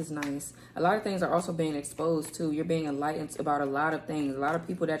 This is nice. A lot of things are also being exposed too. You're being enlightened about a lot of things. A lot of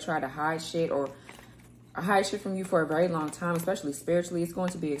people that try to hide shit or hide shit from you for a very long time, especially spiritually, it's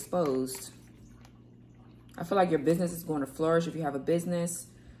going to be exposed. I feel like your business is going to flourish if you have a business.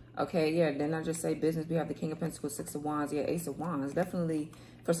 Okay, yeah, then I just say business. We have the King of Pentacles, 6 of Wands, yeah, Ace of Wands. Definitely,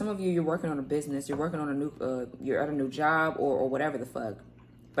 for some of you, you're working on a business. You're working on a new, you're at a new job or whatever the fuck.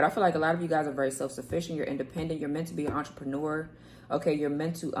 But I feel like a lot of you guys are very self-sufficient. You're independent. You're meant to be an entrepreneur. Okay, you're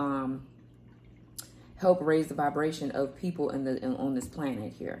meant to help raise the vibration of people on this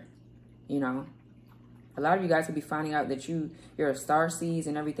planet here. You know, a lot of you guys could be finding out that you're a starseed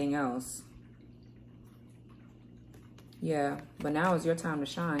and everything else. Yeah, but now is your time to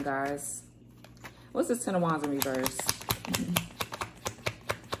shine, guys. What's this 10 of Wands in reverse?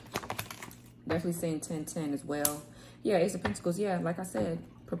 Definitely seeing 10-10 as well. Yeah, Ace of Pentacles. Yeah, like I said,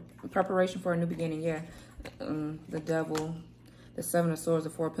 preparation for a new beginning. Yeah, the Devil. The 7 of Swords, the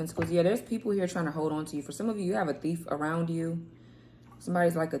 4 of Pentacles. Yeah, there's people here trying to hold on to you. For some of you, you have a thief around you.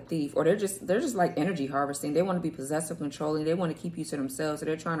 Somebody's like a thief. Or they're just like energy harvesting. They want to be possessive, controlling. They want to keep you to themselves. So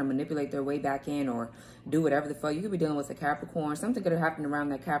they're trying to manipulate their way back in or do whatever the fuck. You could be dealing with a Capricorn. Something could have happened around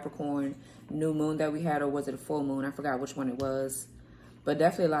that Capricorn new moon that we had. Or was it a full moon? I forgot which one it was. But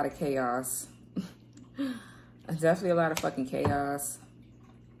definitely a lot of chaos. Definitely a lot of fucking chaos.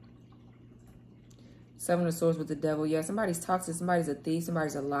 7 of Swords with the Devil. Yeah, somebody's toxic. Somebody's a thief.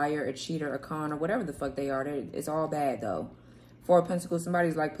 Somebody's a liar, a cheater, a con, or whatever the fuck they are. It's all bad, though. 4 of Pentacles.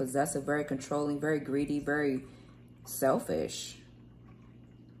 Somebody's like possessive, very controlling, very greedy, very selfish.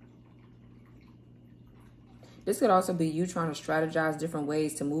 This could also be you trying to strategize different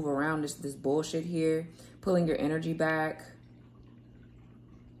ways to move around this bullshit here. Pulling your energy back.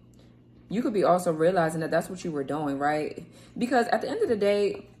 You could be also realizing that that's what you were doing, right? Because at the end of the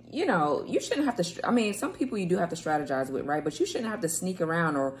day, you know, you shouldn't have to, I mean, some people you do have to strategize with, right? But you shouldn't have to sneak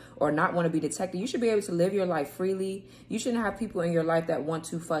around or not want to be detected. You should be able to live your life freely. You shouldn't have people in your life that want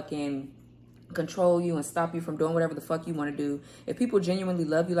to fucking control you and stop you from doing whatever the fuck you want to do. If people genuinely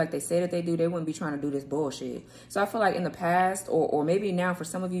love you like they say that they do, they wouldn't be trying to do this bullshit. So I feel like in the past, or maybe now for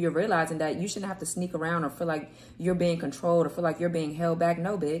some of you, you're realizing that you shouldn't have to sneak around or feel like you're being controlled or feel like you're being held back.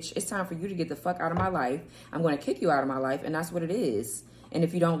 No, bitch, it's time for you to get the fuck out of my life. I'm going to kick you out of my life, and that's what it is. And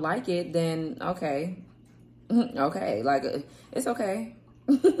if you don't like it, then okay. Okay, like, it's okay.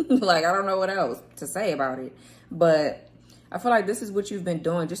 Like, I don't know what else to say about it. But I feel like this is what you've been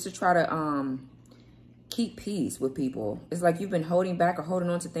doing just to try to keep peace with people. It's like you've been holding back or holding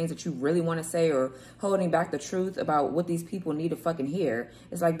on to things that you really want to say, or holding back the truth about what these people need to fucking hear.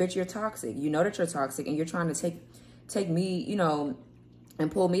 It's like, bitch, you're toxic. You know that you're toxic, and you're trying to take me, you know,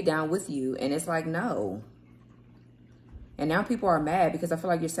 and pull me down with you. And it's like, no. And now people are mad because I feel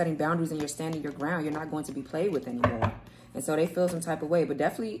like you're setting boundaries and you're standing your ground. You're not going to be played with anymore. And so they feel some type of way. But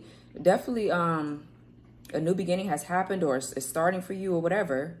definitely, a new beginning has happened, or is starting for you, or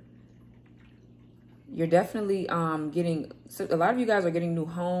whatever. You're definitely getting, so a lot of you guys are getting new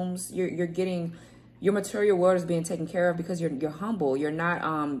homes. You're getting, your material world is being taken care of because you're humble. You're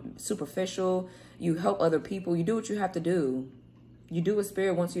not superficial. You help other people. You do what you have to do. You do what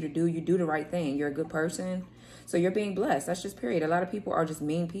spirit wants you to do. You do the right thing. You're a good person. So you're being blessed. That's just period. A lot of people are just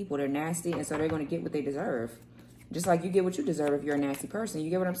mean people. They're nasty, and so they're going to get what they deserve. Just like you get what you deserve if you're a nasty person. You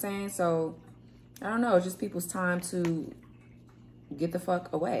get what I'm saying? So I don't know. It's just people's time to get the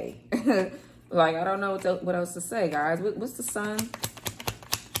fuck away. Like, I don't know what else to say, guys. What's the sun?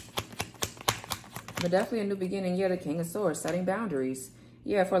 But definitely a new beginning. Yeah, the King of Swords, setting boundaries.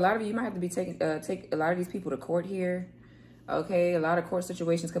 Yeah, for a lot of you, you might have to be take a lot of these people to court here. Okay, a lot of court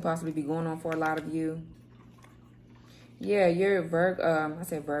situations could possibly be going on for a lot of you. Yeah, you're Virgo. I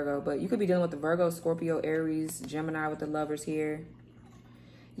said Virgo, but you could be dealing with the Virgo, Scorpio, Aries, Gemini with the lovers here.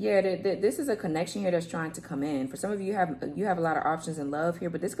 Yeah, this is a connection here that's trying to come in. For some of you, you have a lot of options in love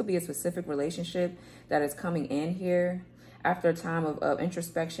here, but this could be a specific relationship that is coming in here after a time of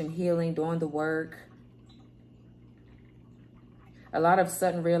introspection, healing, doing the work. A lot of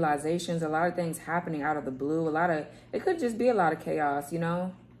sudden realizations, a lot of things happening out of the blue. It could just be a lot of chaos, you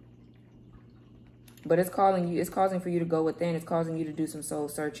know? But it's causing for you to go within. It's causing you to do some soul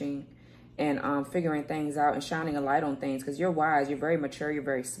searching and figuring things out and shining a light on things, because you're wise, you're very mature, you're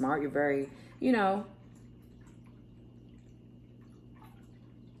very smart, you're very, you know.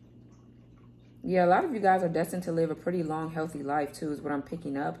 Yeah, a lot of you guys are destined to live a pretty long, healthy life too, is what I'm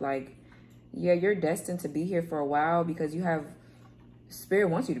picking up. Like, yeah, you're destined to be here for a while because you have, Spirit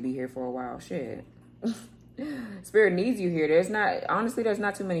wants you to be here for a while. Shit. Spirit needs you here. Honestly, there's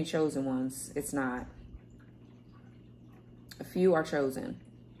not too many chosen ones. It's not. A few are chosen.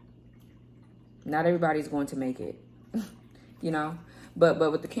 Not everybody's going to make it, you know. But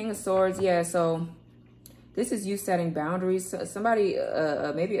with the King of Swords, yeah, so this is you setting boundaries. Somebody,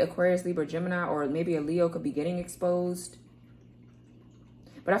 maybe Aquarius, Libra, Gemini, or maybe a Leo could be getting exposed.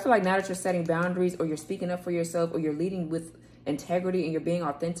 But I feel like now that you're setting boundaries, or you're speaking up for yourself, or you're leading with integrity, and you're being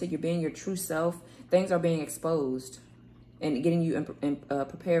authentic, you're being your true self, things are being exposed and getting you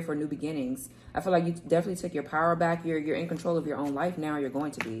prepared for new beginnings. I feel like you definitely took your power back. You're in control of your own life now. You're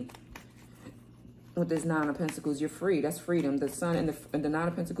going to be. With this Nine of Pentacles, you're free. That's freedom. The Sun and the Nine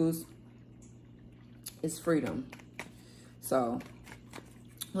of Pentacles is freedom. So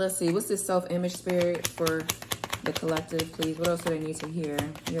let's see. What's this self-image, Spirit, for the collective, please? What else do they need to hear?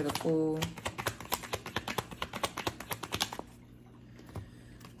 You're the Fool.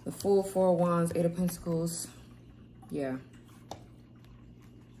 The Fool, Four of Wands, Eight of Pentacles. Yeah.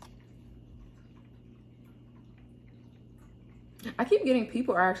 I keep getting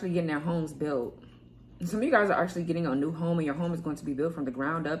people are actually getting their homes built. Some of you guys are actually getting a new home, and your home is going to be built from the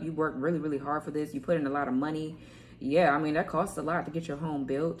ground up. You worked really, really hard for this. You put in a lot of money. Yeah, I mean, that costs a lot to get your home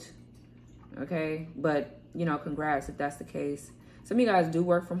built. Okay, but, you know, congrats if that's the case. Some of you guys do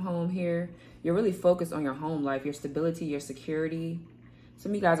work from home here. You're really focused on your home life, your stability, your security.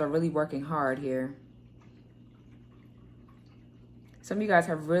 Some of you guys are really working hard here. Some of you guys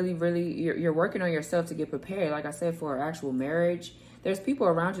have really, you're working on yourself to get prepared, like I said, for actual marriage. There's people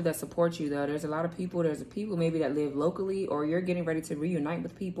around you that support you, though. There's a lot of people. There's people maybe that live locally, or you're getting ready to reunite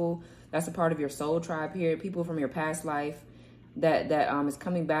with people. That's a part of your soul tribe here. People from your past life that is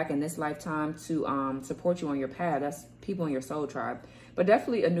coming back in this lifetime to support you on your path. That's people in your soul tribe. But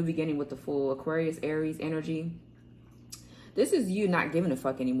definitely a new beginning with the Fool. Aquarius, Aries energy. This is you not giving a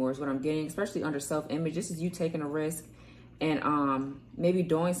fuck anymore is what I'm getting, especially under self-image. This is you taking a risk and maybe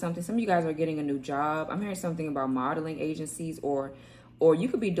doing something. Some of you guys are getting a new job. I'm hearing something about modeling agencies or or you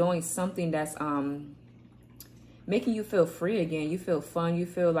could be doing something that's making you feel free again. You feel fun. You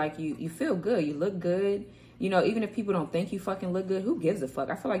feel like you feel good. You look good. You know, even if people don't think you fucking look good, who gives a fuck?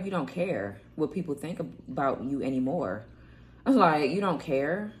 I feel like you don't care what people think about you anymore. Like, you don't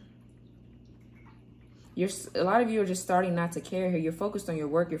care. A lot of you are just starting not to care here. You're focused on your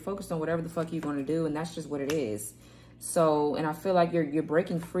work. You're focused on whatever the fuck you're going to do, and that's just what it is. So, and I feel like you're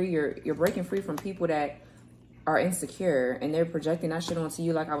breaking free. You're breaking free from people that are insecure, and they're projecting that shit onto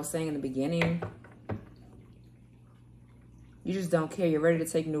you, like I was saying in the beginning. You just don't care. You're ready to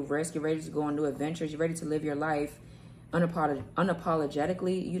take new risks. You're ready to go on new adventures. You're ready to live your life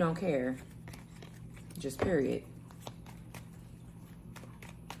unapologetically. You don't care. Just period.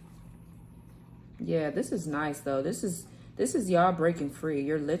 Yeah, this is nice though. This is y'all breaking free.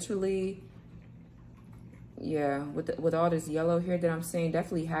 You're literally, yeah, with all this yellow here that I'm seeing,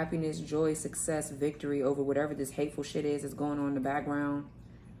 definitely happiness, joy, success, victory over whatever this hateful shit is that's going on in the background.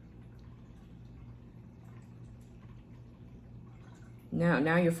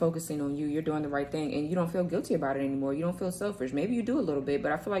 Now you're focusing on you. You're doing the right thing, and you don't feel guilty about it anymore. You don't feel selfish. Maybe you do a little bit,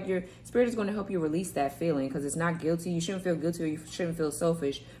 but I feel like your spirit is going to help you release that feeling, because it's not guilty. You shouldn't feel guilty, or you shouldn't feel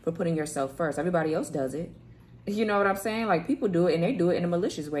selfish for putting yourself first. Everybody else does it. You know what I'm saying? Like, people do it, and they do it in a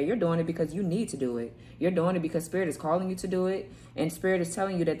malicious way. You're doing it because you need to do it. You're doing it because spirit is calling you to do it, and spirit is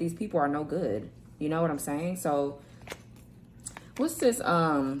telling you that these people are no good. You know what I'm saying? So, what's this? Four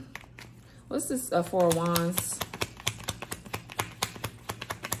of Wands?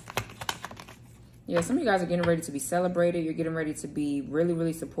 Yeah, some of you guys are getting ready to be celebrated. You're getting ready to be really,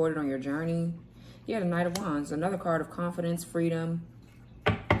 really supported on your journey. Yeah, the Knight of Wands, another card of confidence, freedom.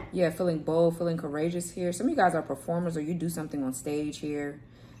 Yeah, feeling bold, feeling courageous here. Some of you guys are performers, or you do something on stage here.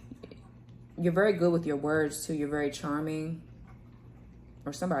 You're very good with your words, too. You're very charming,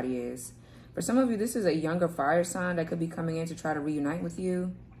 or somebody is. For some of you, this is a younger fire sign that could be coming in to try to reunite with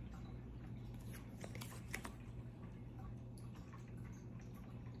you.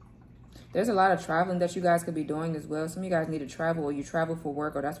 There's a lot of traveling that you guys could be doing as well. Some of you guys need to travel, or you travel for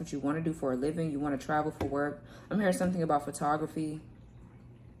work, or that's what you want to do for a living. You want to travel for work. I'm hearing something about photography.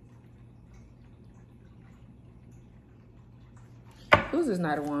 Who's this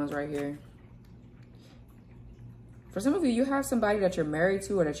Knight of Wands right here? For some of you, you have somebody that you're married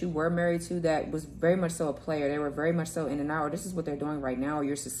to, or that you were married to, that was very much so a player. They were very much so in and out, or this is what they're doing right now, or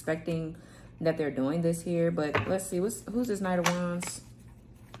you're suspecting that they're doing this here. But let's see, who's this Knight of Wands?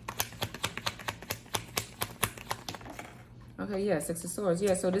 Okay, yeah, Six of Swords.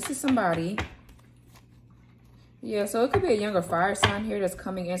 Yeah, so this is somebody. Yeah, so it could be a younger fire sign here that's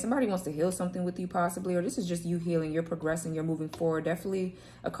coming in. Somebody wants to heal something with you possibly, or this is just you healing. You're progressing. You're moving forward. Definitely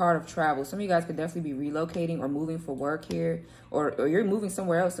a card of travel. Some of you guys could definitely be relocating or moving for work here, or you're moving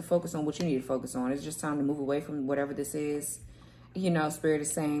somewhere else to focus on what you need to focus on. It's just time to move away from whatever this is, you know, Spirit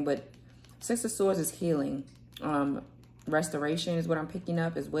is saying. But Six of Swords is healing. Restoration is what I'm picking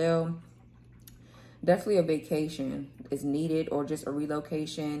up as well. Definitely a vacation is needed, or just a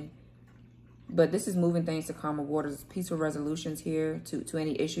relocation. But this is moving things to calmer waters, peaceful resolutions here to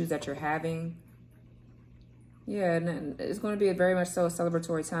any issues that you're having. Yeah, and it's going to be very much so a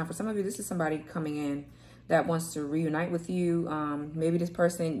celebratory time. For some of you, this is somebody coming in that wants to reunite with you. Maybe this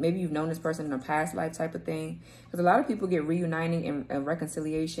person, maybe you've known this person in a past life type of thing. Because a lot of people get reuniting and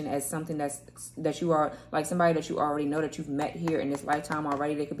reconciliation as something that you are, like somebody that you already know, that you've met here in this lifetime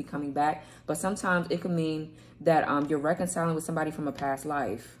already. They could be coming back. But sometimes it could mean that you're reconciling with somebody from a past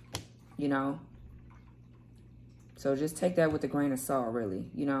life, you know. So just take that with a grain of salt, really,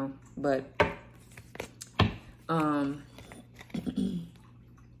 you know. But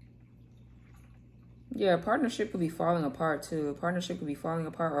yeah, a partnership could be falling apart too. A partnership could be falling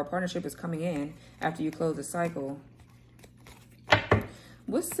apart, or a partnership is coming in after you close the cycle.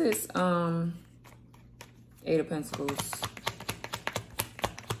 What's this? Eight of Pentacles.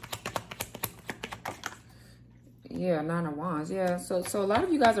 Yeah, Nine of Wands. Yeah, so a lot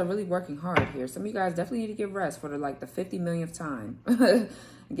of you guys are really working hard here. Some of you guys definitely need to get rest for the 50 millionth time.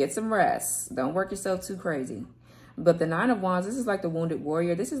 Get some rest. Don't work yourself too crazy. But the Nine of Wands, this is like the wounded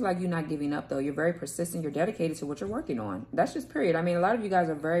warrior. This is like you not giving up, though. You're very persistent. You're dedicated to what you're working on. That's just period. I mean, a lot of you guys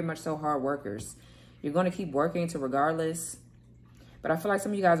are very much so hard workers. You're going to keep working to regardless. But I feel like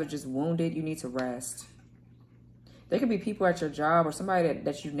some of you guys are just wounded. You need to rest. There could be people at your job, or somebody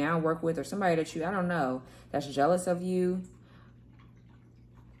that you now work with, or somebody that you, I don't know, that's jealous of you.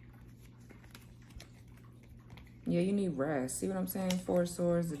 Yeah, you need rest. See what I'm saying? Four of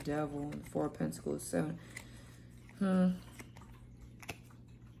Swords, the Devil, Four of Pentacles, Seven.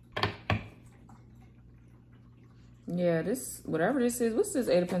 Yeah, this, whatever this is, what's this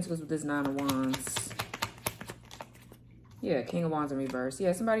Eight of Pentacles with this Nine of Wands? Yeah, King of Wands in reverse.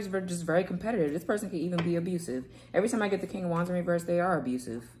 Yeah, somebody's just very competitive. This person could even be abusive. Every time I get the King of Wands in reverse, they are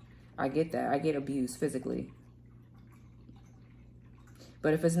abusive. I get that. I get abused physically.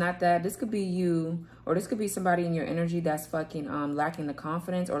 But if it's not that, this could be you, or this could be somebody in your energy that's fucking lacking the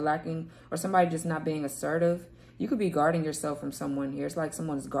confidence, or somebody just not being assertive. You could be guarding yourself from someone here. It's like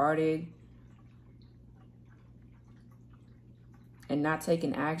someone's guarded and not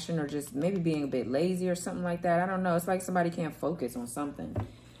taking action, or just maybe being a bit lazy or something like that. I don't know. It's like somebody can't focus on something,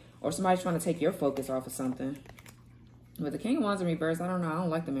 or somebody's trying to take your focus off of something. But the King of Wands in reverse, I don't know. I don't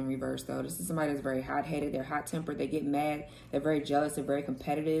like them in reverse, though. This is somebody that's very hot-headed. They're hot-tempered. They get mad. They're very jealous. They're very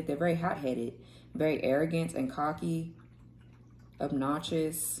competitive. They're very hot-headed, very arrogant and cocky,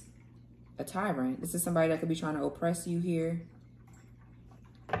 obnoxious, a tyrant. This is somebody that could be trying to oppress you here.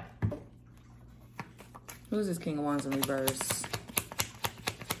 Who's this King of Wands in reverse?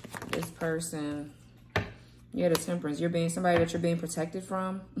 This person. Yeah, the Temperance. You're being somebody that you're being protected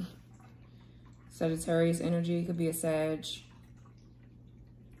from. Sagittarius energy, could be a Sag.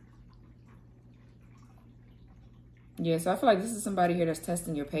 Yeah, so I feel like this is somebody here that's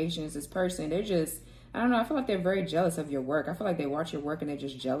testing your patience. This person, they're just, I don't know, I feel like they're very jealous of your work. I feel like they watch your work and they're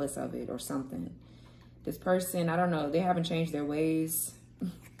just jealous of it or something. This person, I don't know, they haven't changed their ways.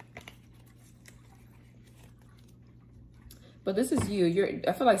 But this is you.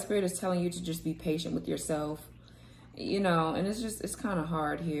 I feel like Spirit is telling you to just be patient with yourself. You know, and it's kind of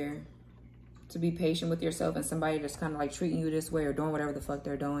hard here to be patient with yourself and somebody that's kind of like treating you this way or doing whatever the fuck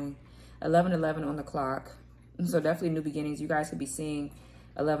they're doing. 11:11 on the clock. So definitely new beginnings. You guys could be seeing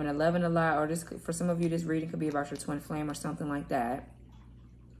 11:11 a lot, or this for some of you, this reading could be about your twin flame or something like that.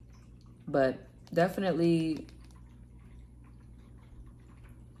 But definitely,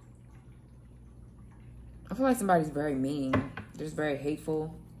 I feel like somebody's very mean, just very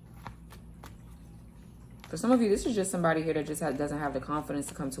hateful. For some of you, this is just somebody here that just doesn't have the confidence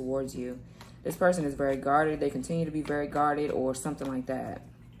to come towards you. This person is very guarded. They continue to be very guarded or something like that.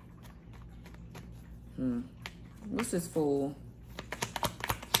 What's this Fool?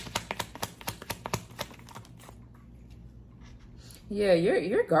 Yeah,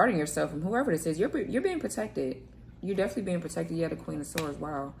 you're guarding yourself from whoever this is. You're being protected. You're definitely being protected. Yeah, the Queen of Swords.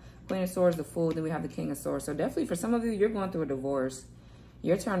 Wow. Queen of Swords, the Fool. Then we have the King of Swords. So definitely for some of you, you're going through a divorce.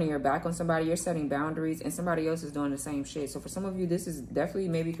 You're turning your back on somebody. You're setting boundaries, and somebody else is doing the same shit. So for some of you, this is definitely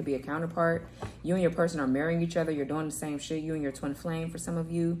maybe could be a counterpart. You and your person are marrying each other. You're doing the same shit. You and your twin flame for some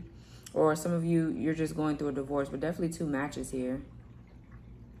of you. Or some of you, you're just going through a divorce. But definitely two matches here.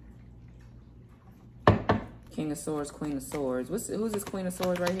 King of Swords, Queen of Swords. Who's this Queen of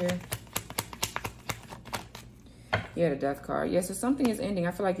Swords right here? Yeah, the Death card. Yeah, so something is ending.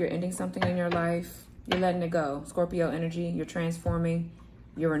 I feel like you're ending something in your life. You're letting it go. Scorpio energy. You're transforming.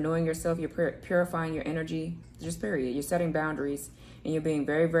 You're renewing yourself. You're purifying your energy. Just period. You're setting boundaries. And you're being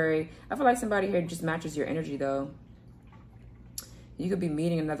very, very... I feel like somebody here just matches your energy, though. You could be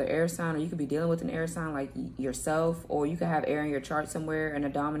meeting another air sign, or you could be dealing with an air sign like yourself, or you could have air in your chart somewhere in a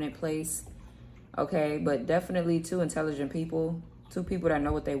dominant place. Okay, but definitely two intelligent people. Two people that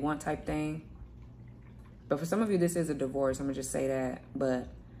know what they want type thing. But for some of you, this is a divorce. I'm going to just say that. But,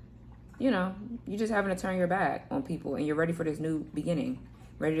 you know, you're just having to turn your back on people, and you're ready for this new beginning.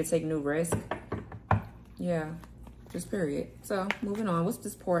 Ready to take new risk. Yeah, just period. So, moving on. What's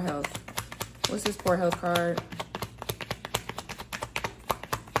this poor health? What's this poor health card?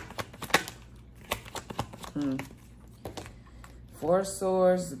 Four of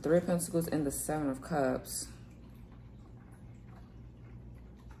Swords, the Three of Pentacles, and the Seven of Cups.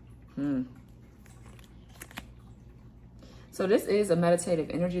 So this is a meditative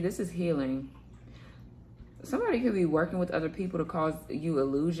energy. This is healing. Somebody could be working with other people to cause you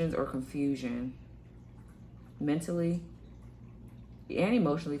illusions or confusion. Mentally and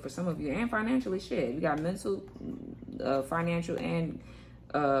emotionally for some of you. And financially, shit. We got mental, financial, and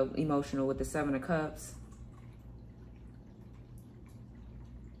emotional with the Seven of Cups.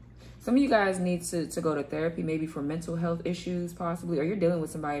 Some of you guys need to go to therapy, maybe for mental health issues, possibly. Or you're dealing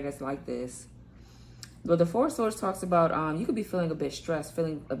with somebody that's like this. But the Four of Swords talks about you could be feeling a bit stressed,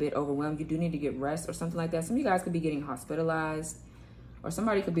 feeling a bit overwhelmed. You do need to get rest or something like that. Some of you guys could be getting hospitalized. Or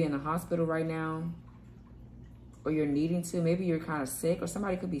somebody could be in the hospital right now. Or you're needing to. Maybe you're kind of sick. Or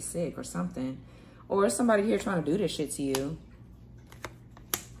somebody could be sick or something. Or somebody here trying to do this shit to you.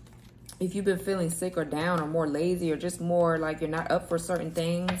 If you've been feeling sick or down or more lazy or just more like you're not up for certain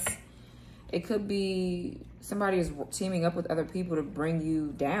things. It could be somebody is teaming up with other people to bring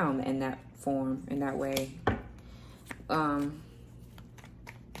you down in that form, in that way. Because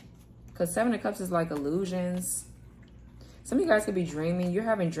Seven of Cups is like illusions. Some of you guys could be dreaming. You're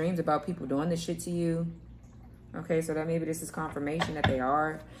having dreams about people doing this shit to you. Okay, so that maybe this is confirmation that they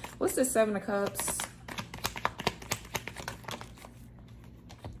are. What's the Seven of Cups?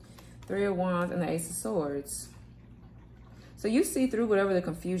 Three of Wands and the Ace of Swords. So you see through whatever the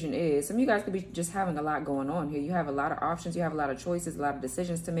confusion is. Some of you guys could be just having a lot going on here. You have a lot of options. You have a lot of choices, a lot of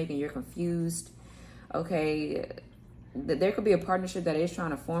decisions to make, and you're confused. Okay, there could be a partnership that is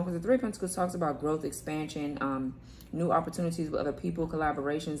trying to form, because the Three of Pentacles talks about growth, expansion, new opportunities with other people,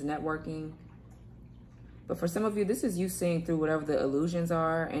 collaborations, networking. But for some of you, this is you seeing through whatever the illusions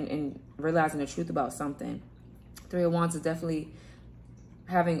are and realizing the truth about something. Three of Wands is definitely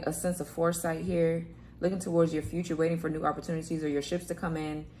having a sense of foresight here, looking towards your future, waiting for new opportunities or your ships to come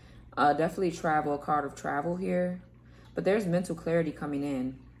in. Definitely travel, a card of travel here. But there's mental clarity coming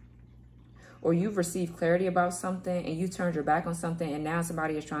in. Or you've received clarity about something and you turned your back on something, and now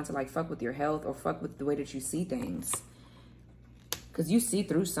somebody is trying to like fuck with your health or fuck with the way that you see things. Because you see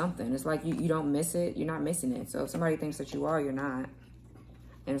through something. It's like you don't miss it. You're not missing it. So if somebody thinks that you are, you're not.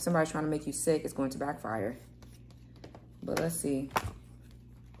 And if somebody's trying to make you sick, it's going to backfire. But let's see.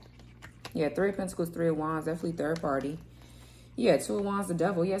 Yeah, Three of Pentacles, Three of Wands, definitely third party. Yeah, Two of Wands, the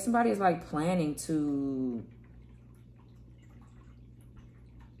Devil. Yeah, somebody is like planning to,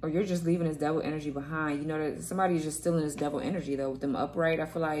 or you're just leaving this devil energy behind. You know, that somebody's just still in this devil energy though, with them upright. I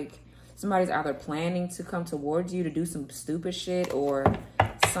feel like somebody's either planning to come towards you to do some stupid shit or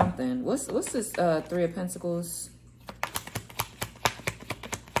something. What's this Three of Pentacles?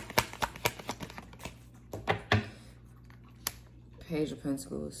 Page of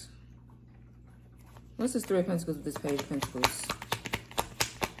Pentacles. What's this Three of Pentacles with this Page of Pentacles?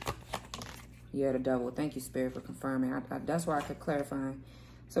 Yeah, the Devil. Thank you, Spirit, for confirming. That's why I kept clarifying.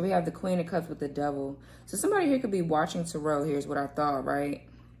 So we have the Queen of Cups with the Devil. So somebody here could be watching tarot. Here's what I thought, right?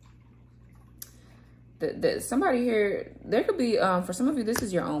 Somebody here, there could be, for some of you, this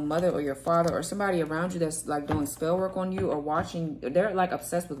is your own mother or your father or somebody around you that's like doing spell work on you or watching. They're like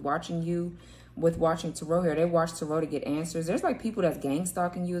obsessed with watching you. With watching tarot here, they watch tarot to get answers. There's like people that's gang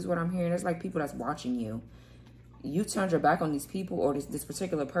stalking you is what I'm hearing. There's like people that's watching you. You turned your back on these people or this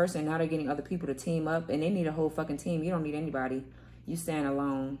particular person. Now they're getting other people to team up, and they need a whole fucking team. You don't need anybody. You stand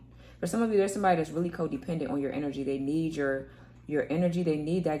alone. For some of you, there's somebody that's really codependent on your energy. They need your energy. They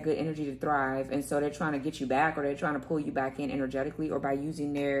need that good energy to thrive, and so they're trying to get you back, or they're trying to pull you back in energetically, or by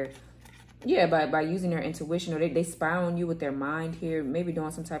using their by using their intuition, or they spy on you with their mind here, maybe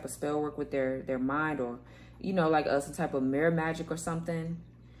doing some type of spell work with their mind, or, you know, like some type of mirror magic or something.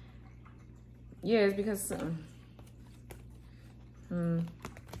 Yeah, it's because,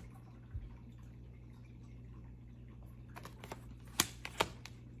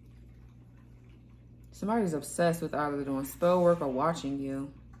 somebody's obsessed with either doing spell work or watching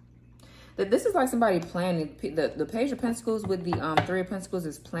you. This is like somebody planning. The Page of Pentacles with the Three of Pentacles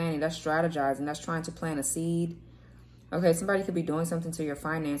is planning. That's strategizing. That's trying to plant a seed. Okay, somebody could be doing something to your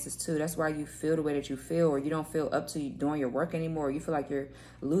finances too. That's why you feel the way that you feel, or you don't feel up to doing your work anymore. Or you feel like you're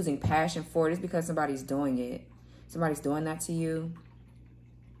losing passion for it. It's because somebody's doing it. Somebody's doing that to you.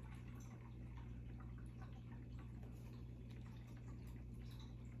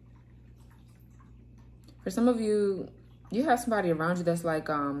 For some of you, you have somebody around you that's like,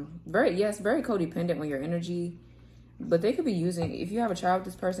 very codependent on your energy. But they could be using, if you have a child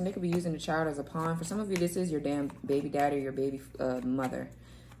with this person, they could be using the child as a pawn. For some of you, this is your damn baby daddy or your baby mother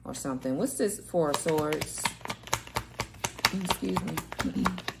or something. What's this Four of Swords? Excuse me.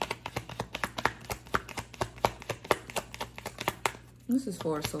 This is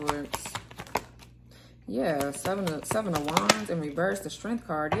Four of Swords. Yeah, seven of Wands in reverse, the Strength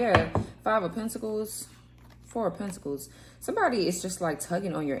card. Yeah, Five of Pentacles. Four of Pentacles. Somebody is just like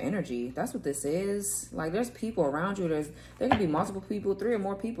tugging on your energy. That's what this is. Like, there's people around you. There could be multiple people, 3 or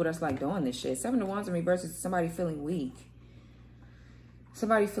more people that's like doing this shit. Seven of Wands in reverse is somebody feeling weak.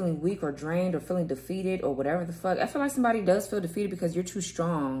 Somebody feeling weak or drained or feeling defeated or whatever the fuck. I feel like somebody does feel defeated because you're too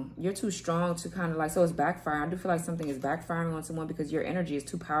strong. You're too strong to kind of like, so it's backfiring. I do feel like something is backfiring on someone because your energy is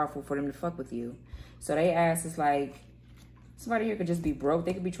too powerful for them to fuck with you. So they ask, it's like, somebody here could just be broke.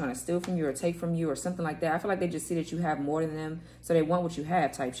 They could be trying to steal from you or take from you or something like that. I feel like they just see that you have more than them, so they want what you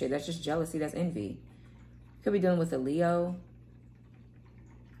have type shit. That's just jealousy. That's envy. Could be dealing with a Leo.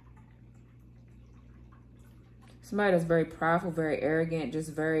 Somebody that's very prideful, very arrogant, just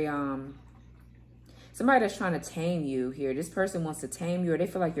very, somebody that's trying to tame you here. This person wants to tame you, or they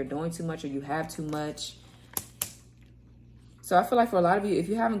feel like you're doing too much or you have too much. So I feel like for a lot of you, if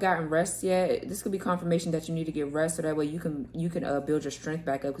you haven't gotten rest yet, this could be confirmation that you need to get rest, so that way you can build your strength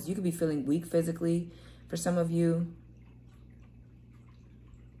back up, because you could be feeling weak physically for some of you.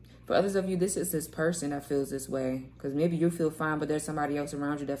 For others of you, this is this person that feels this way, because maybe you feel fine, but there's somebody else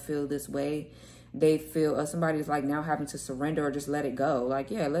around you that feels this way. they feel somebody's like now having to surrender or just let it go. Like,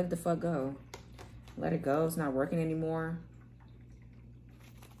 yeah, let it the fuck go. Let it go. It's not working anymore.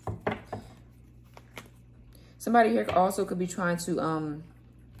 Somebody here also could be trying to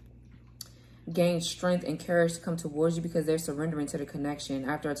gain strength and courage to come towards you because they're surrendering to the connection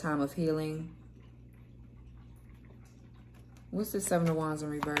after a time of healing. What's the Seven of Wands in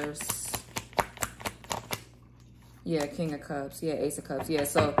reverse? Yeah, King of Cups. Yeah, Ace of Cups. Yeah,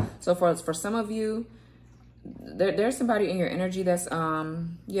 so for some of you, there's somebody in your energy that's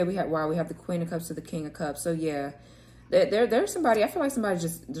yeah, we have the Queen of Cups to the King of Cups. So yeah, there's somebody. I feel like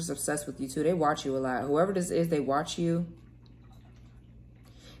somebody's just obsessed with you too. They watch you a lot. Whoever this is, they watch you.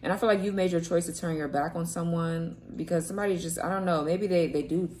 And I feel like you've made your choice to turn your back on someone because somebody's just, I don't know, maybe they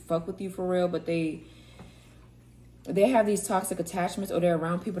do fuck with you for real, but they have these toxic attachments, or they're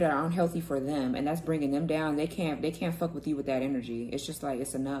around people that are unhealthy for them, and that's bringing them down. They can't fuck with you with that energy. It's just like,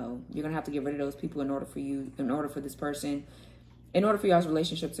 it's a no. You're gonna have to get rid of those people in order for this person, in order for y'all's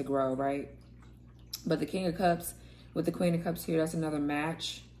relationship to grow, right? But the King of Cups with the Queen of Cups here, that's another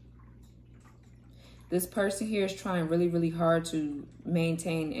match. This person here is trying really, really hard to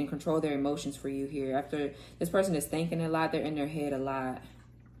maintain and control their emotions for you here. After this person is thinking a lot, they're in their head a lot.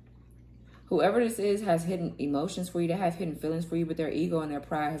 Whoever this is has hidden emotions for you. They have hidden feelings for you, but their ego and their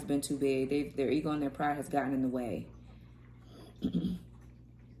pride has been too big. Their ego and their pride has gotten in the way. And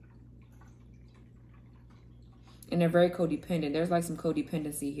they're very codependent. There's like some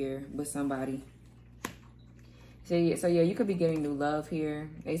codependency here with somebody. So yeah, you could be getting new love here.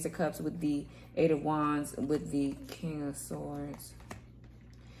 Ace of Cups with the Eight of Wands with the King of Swords.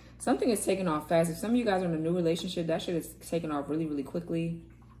 Something is taking off fast. If some of you guys are in a new relationship, that shit is taking off really, really quickly.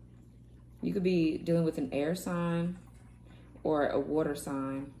 You could be dealing with an air sign or a water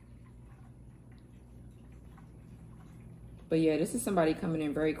sign. But yeah, this is somebody coming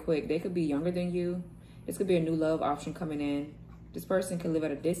in very quick. They could be younger than you. This could be a new love option coming in. This person can live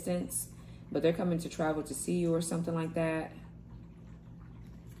at a distance, but they're coming to travel to see you or something like that.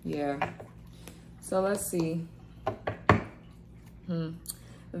 Yeah. So let's see.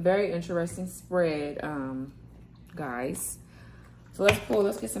 Very interesting spread, guys. So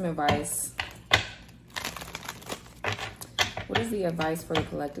let's get some advice. What is the advice for the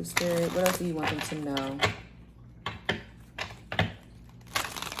collective spirit? What else do you want them to know?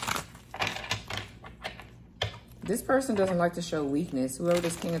 This person doesn't like to show weakness. Whoever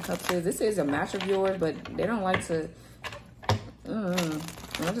this King of Cups is, this is a match of yours, but they don't like to.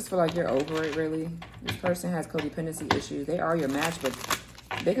 I just feel like you're over it, really. This person has codependency issues. They are your match, but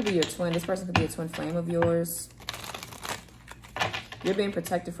they could be your twin. This person could be a twin flame of yours. You're being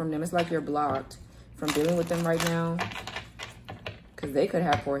protected from them. It's like you're blocked from dealing with them right now. Because they could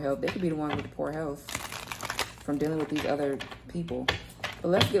have poor health. They could be the ones with the poor health from dealing with these other people. But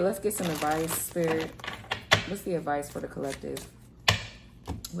let's get some advice, Spirit. What's the advice for the collective?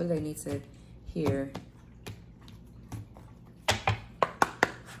 What do they need to hear?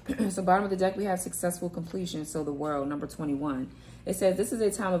 So bottom of the deck, we have successful completion. So the World, number 21. It says, this is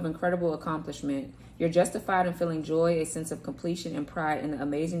a time of incredible accomplishment. You're justified in feeling joy, a sense of completion, and pride in the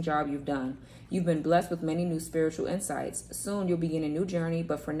amazing job you've done. You've been blessed with many new spiritual insights. Soon you'll begin a new journey,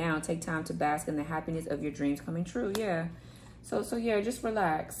 but for now, take time to bask in the happiness of your dreams coming true. Yeah. So yeah, just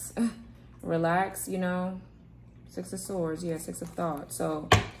relax. Relax, you know. Six of Swords. Yeah, Six of Thoughts. So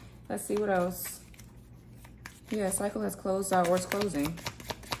let's see what else. Yeah, cycle has closed out or it's closing.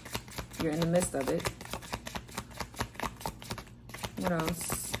 You're in the midst of it. What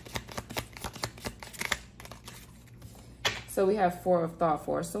else? So we have Four of Thought,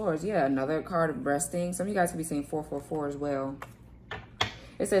 Four of Swords. Yeah, another card of resting. Some of you guys could be saying 444 as well.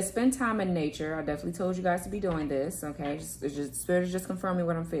 It says spend time in nature. I definitely told you guys to be doing this, okay? Spirit is just confirming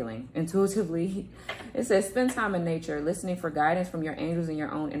what I'm feeling intuitively. It says spend time in nature, listening for guidance from your angels and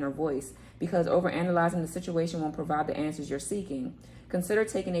your own inner voice, because overanalyzing the situation won't provide the answers you're seeking. Consider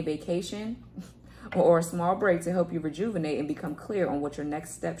taking a vacation or a small break to help you rejuvenate and become clear on what your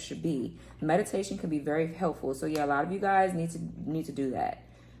next step should be. Meditation can be very helpful. So yeah, a lot of you guys need to do that.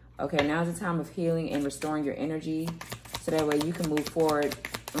 Okay, now's the time of healing and restoring your energy, so that way you can move forward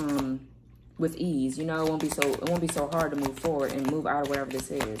with ease. You know, it won't be so hard to move forward and move out of whatever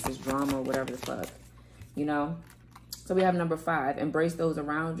this is, this drama or whatever the fuck. You know. So we have number 5. Embrace those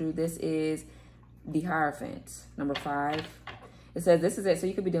around you. This is the Hierophant. Number 5. It says this is it. So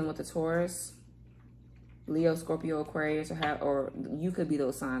you could be dealing with the Taurus, Leo, Scorpio, Aquarius, or you could be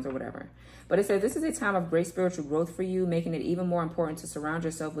those signs or whatever. But it says this is a time of great spiritual growth for you, making it even more important to surround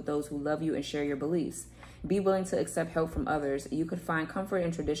yourself with those who love you and share your beliefs. Be willing to accept help from others. You could find comfort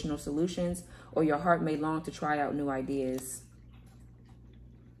in traditional solutions, or your heart may long to try out new ideas.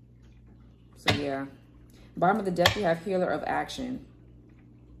 So yeah. Bottom of the deck, we have Healer of Action.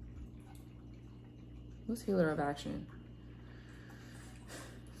 What's Healer of Action?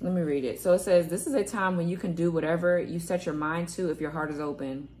 Let me read it. So it says, this is a time when you can do whatever you set your mind to if your heart is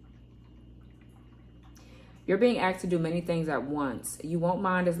open. You're being asked to do many things at once. You won't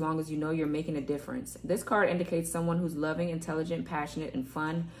mind as long as you know you're making a difference. This card indicates someone who's loving, intelligent, passionate, and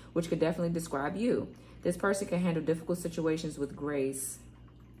fun, which could definitely describe you. This person can handle difficult situations with grace.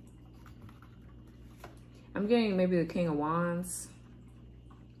 I'm getting maybe the King of Wands.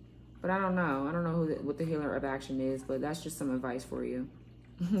 But I don't know. I don't know what the Healer of Action is, but that's just some advice for you.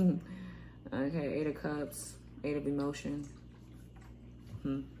 Okay, Eight of Cups, Eight of Emotion.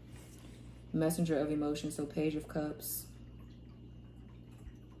 Messenger of Emotion, so Page of Cups.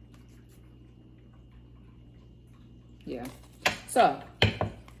 Yeah. So,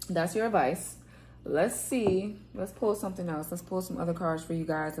 that's your advice. Let's see. Let's pull something else. Let's pull some other cards for you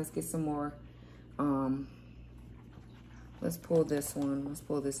guys. Let's get some more. Let's pull this one. Let's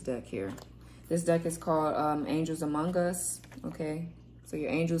pull this deck here. This deck is called Angels Among Us. Okay. So your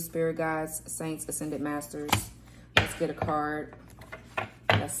angels, spirit guides, saints, ascended masters. Let's get a card.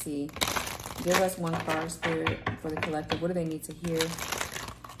 Let's see. Give us one card, Spirit, for the collective. What do they need to hear?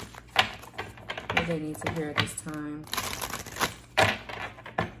 What do they need to hear at this time?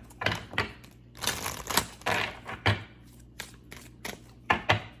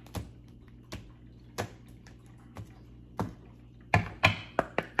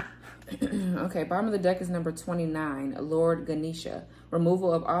 Okay, bottom of the deck is number 29, Lord Ganesha.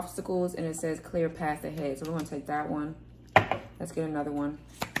 Removal of obstacles, and it says clear path ahead. So we're going to take that one. Let's get another one.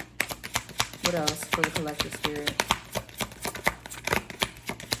 What else for the collective, Spirit?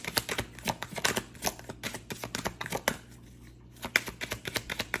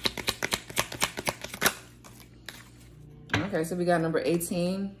 Okay, so we got number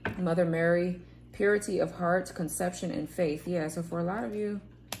 18, Mother Mary, purity of heart, conception, and faith. Yeah, so for a lot of you,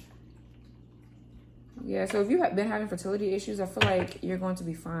 yeah, so if you have been having fertility issues, I feel like you're going to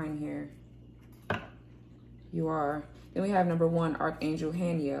be fine here. You are. Then we have number 1, Archangel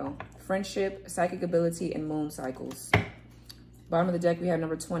Haniel, friendship, psychic ability, and moon cycles. Bottom of the deck, we have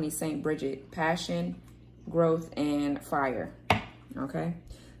number 20, Saint Bridget, passion, growth, and fire. Okay,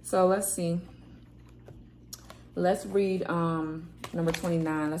 so let's see. Let's read number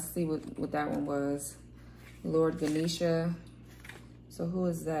 29. Let's see what that one was. Lord Ganesha. So who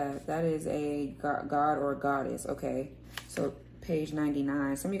is that? That is a god or a goddess. Okay, so page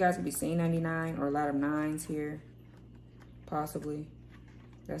 99. Some of you guys could be seeing 99 or a lot of 9s here, possibly.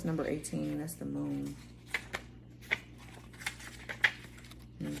 That's number 18. That's the moon.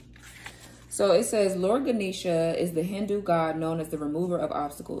 So it says, Lord Ganesha is the Hindu god known as the remover of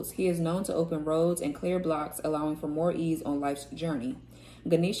obstacles. He is known to open roads and clear blocks, allowing for more ease on life's journey.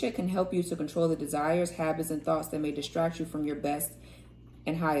 Ganesha can help you to control the desires, habits, and thoughts that may distract you from your best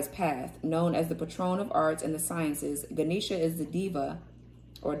and highest path. Known as the patron of arts and the sciences, Ganesha is the diva,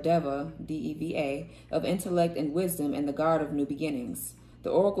 or deva, D-E-V-A, of intellect and wisdom and the god of new beginnings. The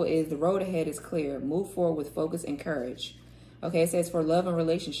oracle is, the road ahead is clear. Move forward with focus and courage. Okay, it says for love and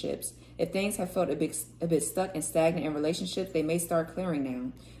relationships. If things have felt a bit stuck and stagnant in relationships, they may start clearing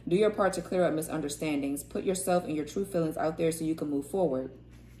now. Do your part to clear up misunderstandings. Put yourself and your true feelings out there so you can move forward.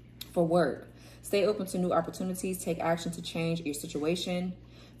 For work, stay open to new opportunities. Take action to change your situation.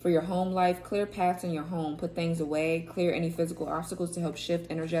 For your home life, clear paths in your home. Put things away. Clear any physical obstacles to help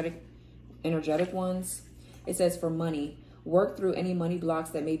shift energetic ones. It says for money, work through any money blocks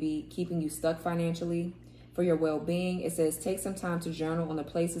that may be keeping you stuck financially. For your well-being, it says take some time to journal on the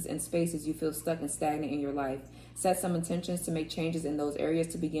places and spaces you feel stuck and stagnant in your life. Set some intentions to make changes in those areas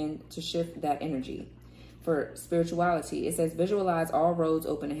to begin to shift that energy. For spirituality, it says visualize all roads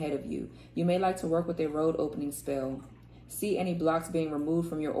open ahead of you. You may like to work with a road opening spell. See any blocks being removed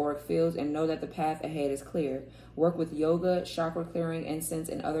from your auric fields and know that the path ahead is clear. Work with yoga, chakra clearing, incense,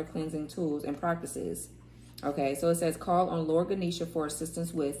 and other cleansing tools and practices. Okay, so it says call on Lord Ganesha for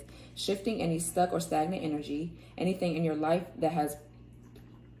assistance with shifting any stuck or stagnant energy, anything in your life that has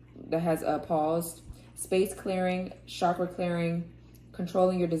paused, space clearing, chakra clearing,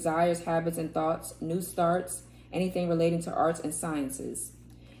 controlling your desires, habits, and thoughts, new starts, anything relating to arts and sciences.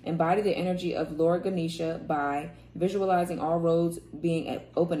 Embody the energy of Lord Ganesha by visualizing all roads being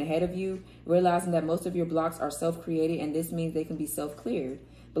open ahead of you, realizing that most of your blocks are self-created, and this means they can be self-cleared.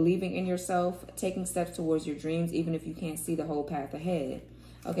 Believing in yourself, taking steps towards your dreams, even if you can't see the whole path ahead.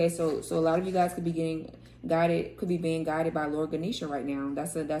 Okay, so a lot of you guys could be getting guided, could be being guided by Lord Ganesha right now.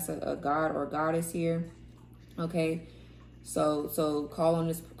 That's a god or goddess here. Okay, so call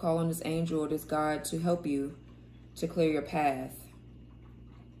on this angel or this god to help you to clear your path.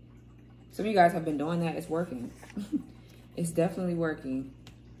 Some of you guys have been doing that. It's working. It's definitely working.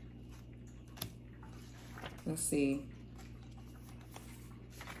 Let's see.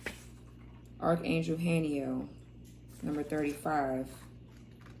 Archangel Haniel, number 35.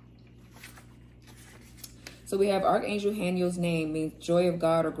 So we have Archangel Haniel's name means joy of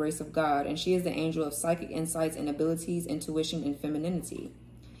God or grace of God, and she is the angel of psychic insights and abilities, intuition, and femininity.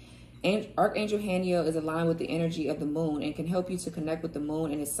 Archangel Haniel is aligned with the energy of the moon and can help you to connect with the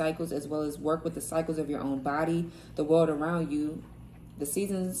moon and its cycles, as well as work with the cycles of your own body, the world around you, the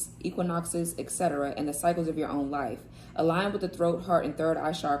seasons, equinoxes, etc., and the cycles of your own life. Aligned with the throat, heart, and third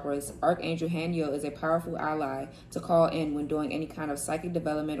eye chakras, Archangel Haniel is a powerful ally to call in when doing any kind of psychic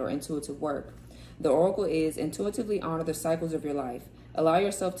development or intuitive work. The oracle is intuitively honor the cycles of your life. Allow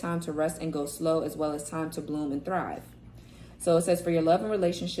yourself time to rest and go slow, as well as time to bloom and thrive. So it says, for your love and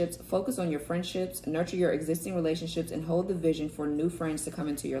relationships, focus on your friendships, nurture your existing relationships, and hold the vision for new friends to come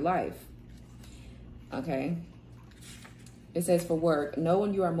into your life. Okay. It says for work, know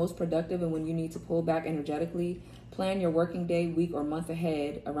when you are most productive and when you need to pull back energetically. Plan your working day, week, or month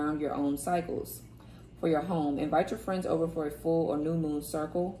ahead around your own cycles. For your home, invite your friends over for a full or new moon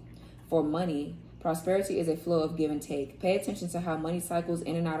circle. For money, prosperity is a flow of give and take. Pay attention to how money cycles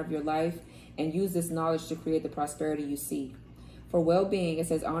in and out of your life and use this knowledge to create the prosperity you seek. For well-being, it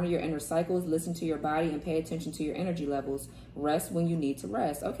says honor your inner cycles, listen to your body, and pay attention to your energy levels. Rest when you need to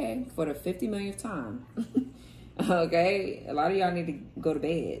rest. Okay, for the 50 millionth time. Okay, a lot of y'all need to go to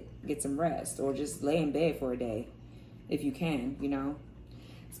bed, get some rest, or just lay in bed for a day if you can, you know.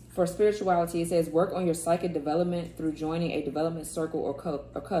 For spirituality, it says work on your psychic development through joining a development circle or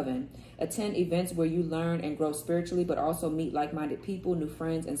coven. Attend events where you learn and grow spiritually, but also meet like-minded people, new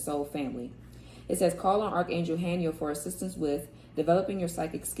friends, and soul family. It says call on Archangel Haniel for assistance with developing your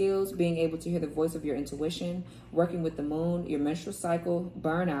psychic skills, being able to hear the voice of your intuition, working with the moon, your menstrual cycle,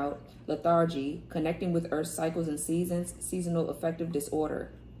 burnout, lethargy, connecting with Earth's cycles and seasons, seasonal affective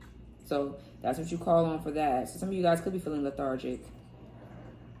disorder. So that's what you call on for that. So some of you guys could be feeling lethargic.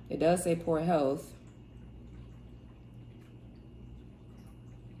 It does say poor health.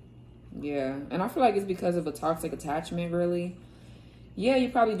 Yeah, and I feel like it's because of a toxic attachment, really. Yeah, you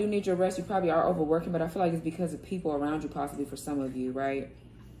probably do need your rest. You probably are overworking, but I feel like it's because of people around you, possibly for some of you, right?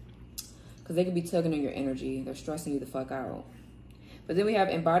 Because they could be tugging on your energy. They're stressing you the fuck out. But then we have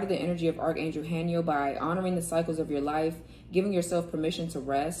embody the energy of Archangel Haniel by honoring the cycles of your life, giving yourself permission to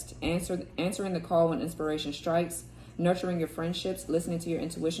rest, answering the call when inspiration strikes, nurturing your friendships, listening to your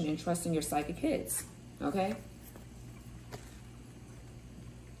intuition, and trusting your psychic hits. Okay?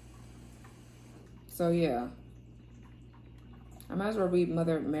 So, yeah. I might as well read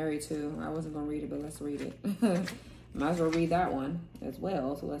Mother Mary, too. I wasn't going to read it, but let's read it. Might as well read that one as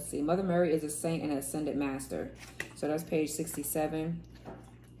well. So, let's see. Mother Mary is a saint and an ascended master. So, that's page 67.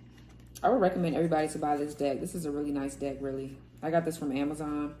 I would recommend everybody to buy this deck. This is a really nice deck, really. I got this from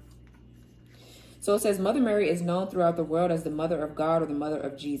Amazon. So, it says, Mother Mary is known throughout the world as the Mother of God or the Mother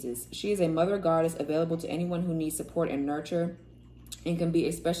of Jesus. She is a mother goddess available to anyone who needs support and nurture, and can be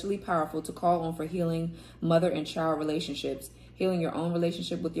especially powerful to call on for healing mother and child relationships, healing your own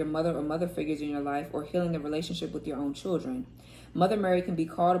relationship with your mother or mother figures in your life, or healing the relationship with your own children. Mother Mary can be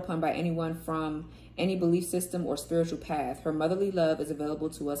called upon by anyone from any belief system or spiritual path. Her motherly love is available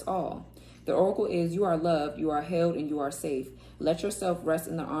to us all. The oracle is, you are loved, you are held, and you are safe. Let yourself rest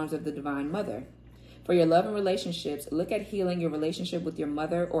in the arms of the Divine Mother. For your love and relationships, look at healing your relationship with your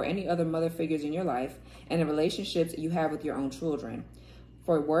mother or any other mother figures in your life, and the relationships you have with your own children.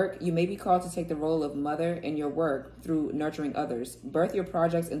 For work, you may be called to take the role of mother in your work through nurturing others. Birth your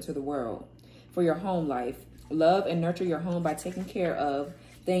projects into the world. For your home life, love and nurture your home by taking care of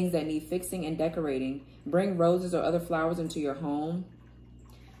things that need fixing and decorating. Bring roses or other flowers into your home.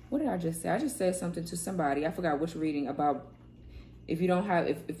 What did I just say? I just said something to somebody. I forgot which reading about if you don't have,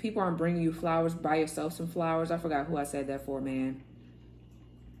 if people aren't bringing you flowers, buy yourself some flowers. I forgot who I said that for, man.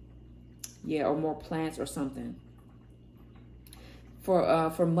 Yeah, or more plants or something.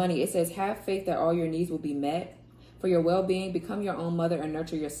 For money, it says, have faith that all your needs will be met. For your well-being, become your own mother and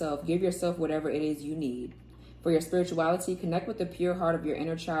nurture yourself. Give yourself whatever it is you need. For your spirituality, connect with the pure heart of your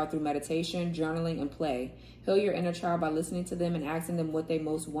inner child through meditation, journaling, and play. Heal your inner child by listening to them and asking them what they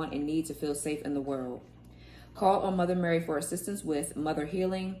most want and need to feel safe in the world. Call on Mother Mary for assistance with mother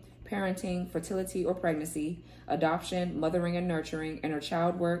healing, parenting, fertility or pregnancy, adoption, mothering and nurturing, inner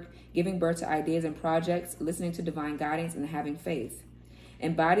child work, giving birth to ideas and projects, listening to divine guidance, and having faith.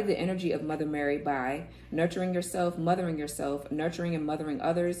 Embody the energy of Mother Mary by nurturing yourself, nurturing and mothering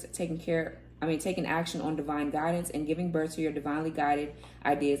others, taking action on divine guidance, and giving birth to your divinely guided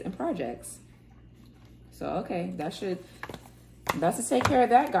ideas and projects. So, okay, that should That's to take care of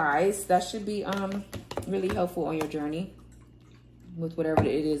that, guys. That should be really helpful on your journey with whatever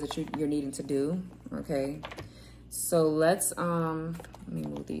it is that you're needing to do. Okay, so let's let me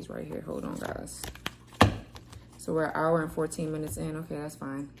move these right here. Hold on, guys. So we're an hour and 14 minutes in. Okay, that's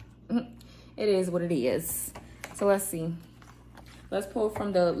fine. It is what it is. So let's see. Let's pull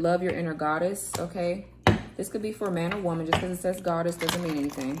from the Love Your Inner Goddess. Okay, this could be for a man or woman. Just because it says goddess doesn't mean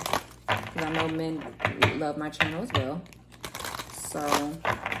anything, because I know men love my channel as well. So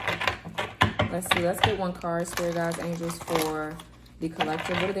let's see. Let's get one card, Spirit Guides, Angels, for the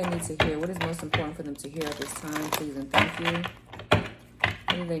collective. What do they need to hear? What is most important for them to hear at this time, please and thank you?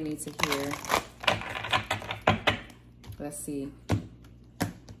 What do they need to hear? Let's see.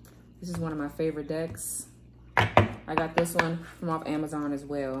 This is one of my favorite decks. I got this one from off Amazon as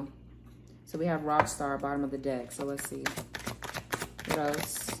well. So we have Rockstar bottom of the deck. So let's see. What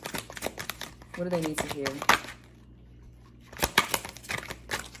else? What do they need to hear?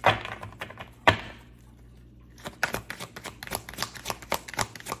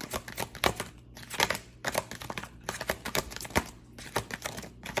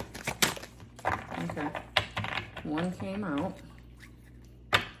 Okay. One came out.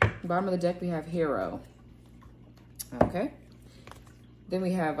 Bottom of the deck, we have Hero. Okay. Then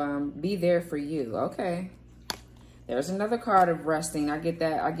we have Be There For You. Okay. There's another card of resting. I get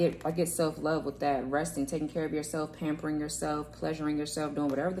that. I get self-love with that. Resting, taking care of yourself, pampering yourself, pleasuring yourself, doing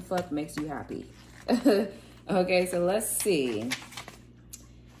whatever the fuck makes you happy. Okay, so let's see.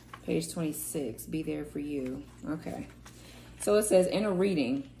 Page 26. Be There For You. Okay. So it says, in a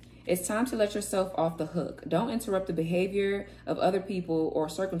reading, it's time to let yourself off the hook. Don't interrupt the behavior of other people or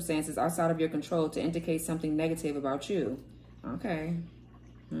circumstances outside of your control to indicate something negative about you. Okay.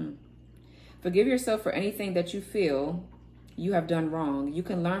 Forgive yourself for anything that you feel you have done wrong. You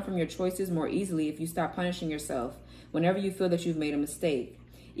can learn from your choices more easily if you stop punishing yourself whenever you feel that you've made a mistake.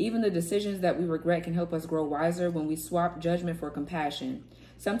 Even the decisions that we regret can help us grow wiser when we swap judgment for compassion.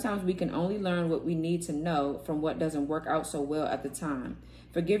 Sometimes we can only learn what we need to know from what doesn't work out so well at the time.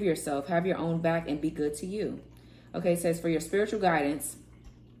 Forgive yourself, have your own back, and be good to you. Okay, it says for your spiritual guidance,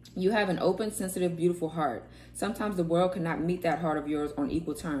 you have an open, sensitive, beautiful heart. Sometimes the world cannot meet that heart of yours on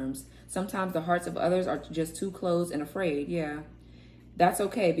equal terms. Sometimes the hearts of others are just too closed and afraid. Yeah, that's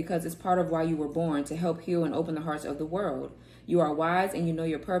okay, because it's part of why you were born, to help heal and open the hearts of the world. You are wise and you know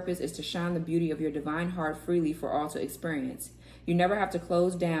your purpose is to shine the beauty of your divine heart freely for all to experience. You never have to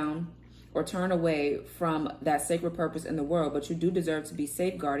close down or turn away from that sacred purpose in the world, but you do deserve to be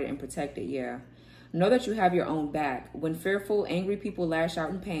safeguarded and protected. Yeah. Know that you have your own back. When fearful, angry people lash out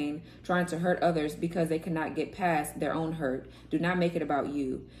in pain, trying to hurt others because they cannot get past their own hurt, do not make it about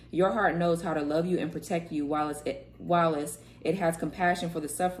you. Your heart knows how to love you and protect you while it has compassion for the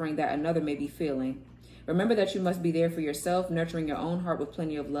suffering that another may be feeling. Remember that you must be there for yourself, nurturing your own heart with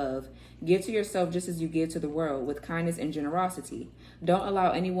plenty of love. Give to yourself just as you give to the world, with kindness and generosity. Don't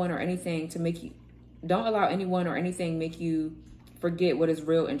allow anyone or anything make you forget what is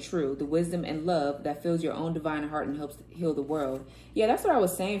real and true, the wisdom and love that fills your own divine heart and helps heal the world. Yeah, that's what I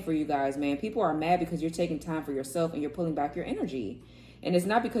was saying for you guys, man. People are mad because you're taking time for yourself and you're pulling back your energy. And it's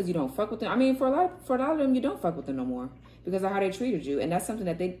not because you don't fuck with them. I mean, for a lot of them, you don't fuck with them no more because of how they treated you. And that's something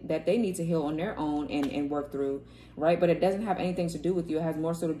that they need to heal on their own and work through, right? But it doesn't have anything to do with you. It has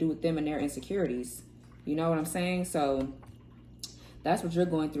more so to do with them and their insecurities. You know what I'm saying? So that's what you're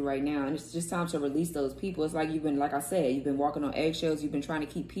going through right now. And it's just time to release those people. It's like you've been, like I said, you've been walking on eggshells. You've been trying to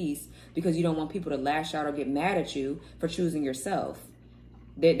keep peace because you don't want people to lash out or get mad at you for choosing yourself.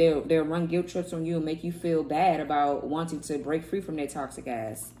 They'll run guilt trips on you and make you feel bad about wanting to break free from their toxic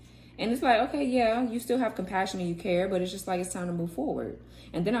ass. And it's like, okay, yeah, you still have compassion and you care, but it's just like it's time to move forward.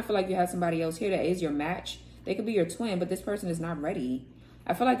 And then I feel like you have somebody else here that is your match. They could be your twin, but this person is not ready.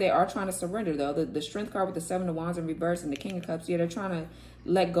 I feel like they are trying to surrender, though. The Strength card with the 7 of Wands in reverse and the King of Cups, yeah, they're trying to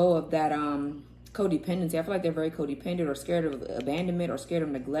let go of that codependency. I feel like they're very codependent or scared of abandonment or scared of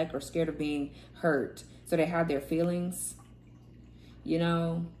neglect or scared of being hurt. So they have their feelings, you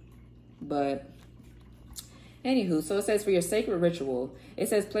know, but anywho, so it says for your sacred ritual, it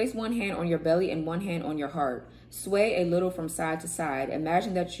says place one hand on your belly and one hand on your heart. Sway a little from side to side.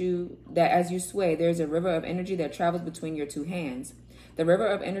 Imagine that as you sway, there's a river of energy that travels between your two hands. The river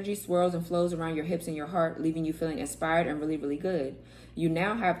of energy swirls and flows around your hips and your heart, leaving you feeling inspired and really, really good. You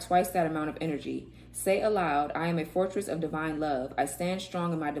now have twice that amount of energy. Say aloud, I am a fortress of divine love. I stand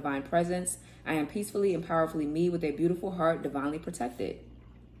strong in my divine presence. I am peacefully and powerfully me with a beautiful heart, divinely protected.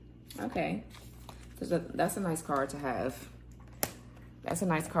 Okay. So that's a nice card to have. That's a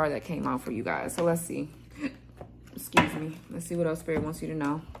nice card that came out for you guys. So let's see. Excuse me. Let's see what else Spirit wants you to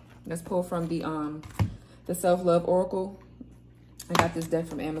know. Let's pull from the Self-Love Oracle. I got this deck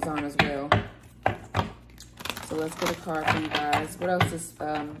from Amazon as well. So let's get a card for you guys. What else does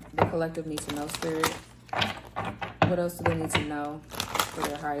the collective need to know, Spirit? What else do they need to know for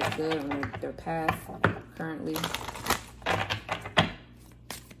their highest good on their path currently?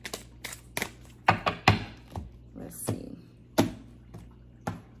 Let's see.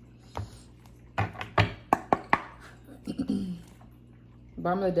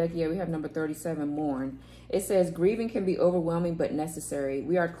 Bottom of the deck, yeah, we have number 37, Mourn. It says, grieving can be overwhelming but necessary.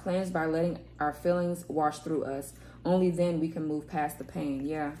 We are cleansed by letting our feelings wash through us. Only then we can move past the pain.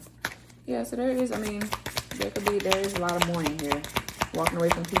 Yeah. Yeah, so there is, I mean, there is a lot of mourning here. Walking away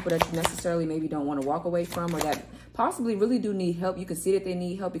from people that you necessarily maybe don't want to walk away from, or that possibly really do need help. You can see that they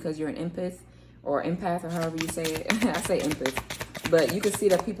need help because you're an empath, or however you say it. I say empath. But you can see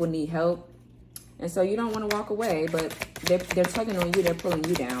that people need help. And so you don't want to walk away, but they're tugging on you, they're pulling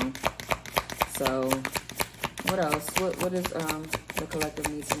you down. So what else? What does the collective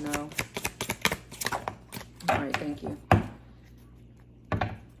need to know? All right, thank you.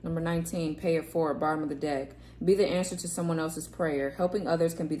 Number 19, pay it forward, bottom of the deck. Be the answer to someone else's prayer. Helping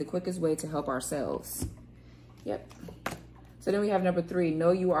others can be the quickest way to help ourselves. Yep. So then we have number 3, know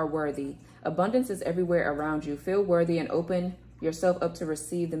you are worthy. Abundance is everywhere around you. Feel worthy and open yourself up to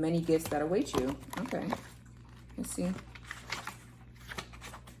receive the many gifts that await you. Okay. Let's see.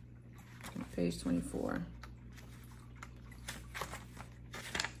 Page 24.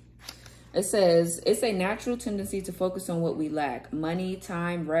 It says, it's a natural tendency to focus on what we lack. Money,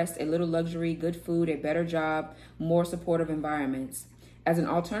 time, rest, a little luxury, good food, a better job, more supportive environments. As an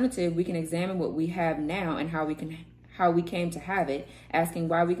alternative, we can examine what we have now and how we came to have it, asking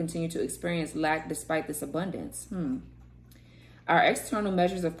why we continue to experience lack despite this abundance. Our external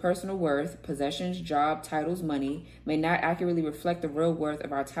measures of personal worth, possessions, job, titles, money, may not accurately reflect the real worth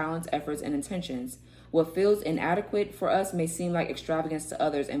of our talents, efforts, and intentions. What feels inadequate for us may seem like extravagance to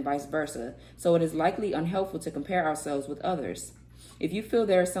others and vice versa, so it is likely unhelpful to compare ourselves with others. If you feel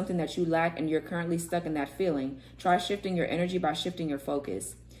there is something that you lack and you're currently stuck in that feeling, try shifting your energy by shifting your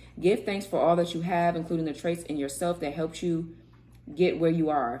focus. Give thanks for all that you have, including the traits in yourself that helped you get where you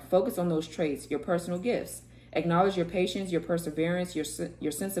are. Focus on those traits, your personal gifts. Acknowledge your patience, your perseverance,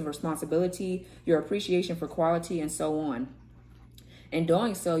 your sense of responsibility, your appreciation for quality, and so on. In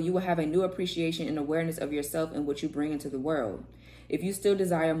doing so, you will have a new appreciation and awareness of yourself and what you bring into the world. If you still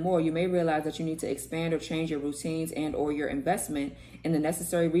desire more, you may realize that you need to expand or change your routines and or your investment in the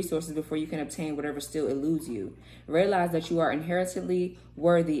necessary resources before you can obtain whatever still eludes you. Realize that you are inherently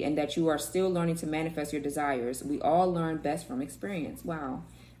worthy and that you are still learning to manifest your desires. We all learn best from experience. Wow,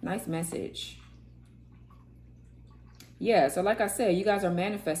 nice message. Yeah, so like I said, you guys are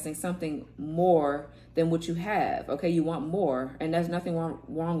manifesting something more than what you have. Okay, you want more, and there's nothing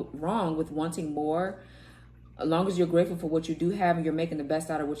wrong with wanting more, as long as you're grateful for what you do have and you're making the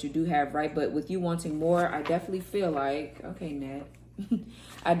best out of what you do have, right? But with you wanting more, I definitely feel like, okay, Ned,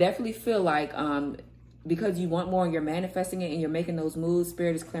 I definitely feel like because you want more and you're manifesting it and you're making those moves,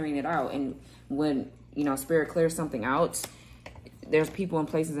 Spirit is clearing it out. And when, you know, Spirit clears something out, there's people and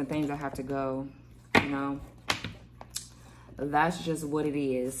places and things that have to go, you know. That's just what it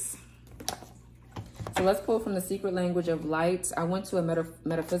is. So let's pull from the Secret Language of Light. I went to a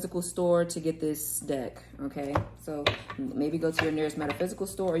metaphysical store to get this deck, okay? So maybe go to your nearest metaphysical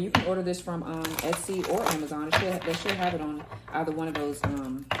store, or you can order this from Etsy or Amazon. They should have it on either one of those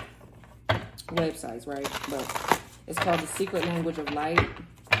websites, right? But it's called the Secret Language of Light,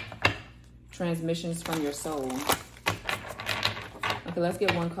 Transmissions from Your Soul. Okay, let's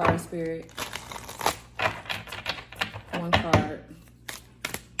get one card, Spirit. One card.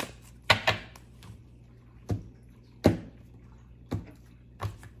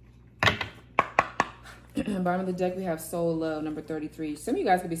 Bottom of the deck, we have Soul Love, number 33. Some of you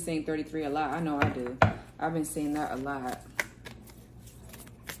guys could be seeing 33 a lot. I know I do. I've been seeing that a lot.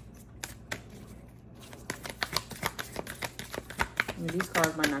 I mean, these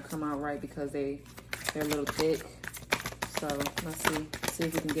cards might not come out right because they're a little thick. So let's see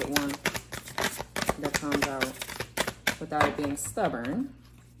if we can get one that comes out without it being stubborn.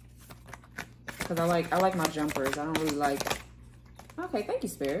 Because I like my jumpers. I don't really like. Okay, thank you,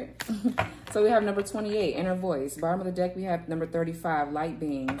 Spirit. So we have number 28, Inner Voice. Bottom of the deck, we have number 35, Light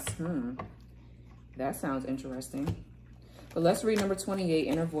Beings. That sounds interesting. But let's read number 28,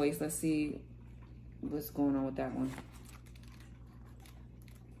 Inner Voice. Let's see what's going on with that one.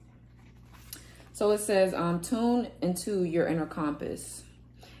 So it says, tune into your inner compass.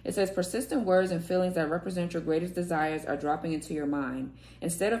 It says, persistent words and feelings that represent your greatest desires are dropping into your mind.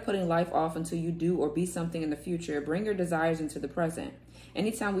 Instead of putting life off until you do or be something in the future, bring your desires into the present.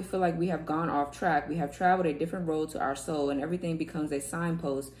 Anytime we feel like we have gone off track, we have traveled a different road to our soul, and everything becomes a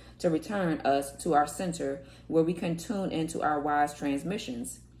signpost to return us to our center, where we can tune into our wise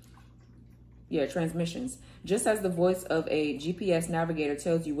transmissions. Transmissions. Just as the voice of a GPS navigator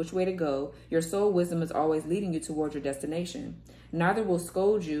tells you which way to go, your soul wisdom is always leading you towards your destination. Neither will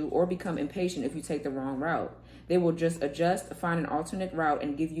scold you or become impatient if you take the wrong route. They will just adjust, find an alternate route,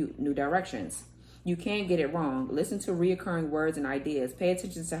 and give you new directions. You can't get it wrong. Listen to reoccurring words and ideas. Pay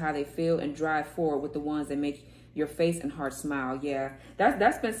attention to how they feel and drive forward with the ones that make your face and heart smile. Yeah,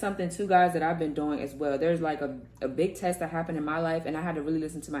 that's been something too, guys, that I've been doing as well. There's like a big test that happened in my life, and I had to really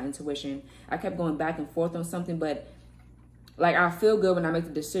listen to my intuition. I kept going back and forth on something, but like I feel good when I make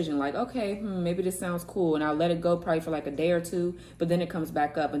the decision, like, okay, maybe this sounds cool, and I'll let it go probably for like a day or two, but then it comes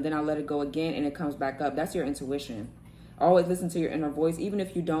back up, and then I'll let it go again, and it comes back up. That's your intuition. Always listen to your inner voice, even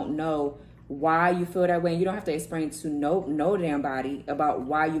if you don't know why you feel that way. And you don't have to explain to no damn body about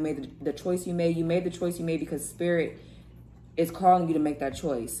why you made the choice you made. You made the choice you made because spirit is calling you to make that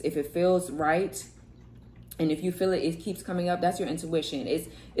choice. If it feels right, and if you feel it keeps coming up, that's your intuition.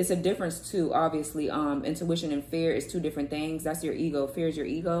 It's a difference too, obviously. Intuition and fear is two different things. That's your ego. Fear is your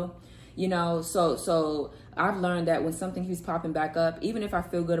ego. You know, so I've learned that when something keeps popping back up, even if I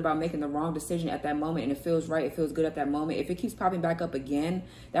feel good about making the wrong decision at that moment and it feels right, it feels good at that moment, if it keeps popping back up again,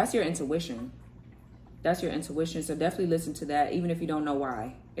 that's your intuition. That's your intuition. So definitely listen to that, even if you don't know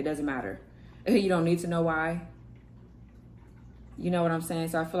why. It doesn't matter. You don't need to know why. You know what I'm saying?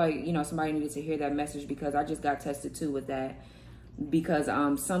 So I feel like, you know, somebody needed to hear that message, because I just got tested too with that. Because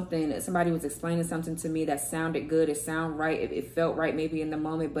somebody was explaining something to me that sounded good. It sounded right. It felt right maybe in the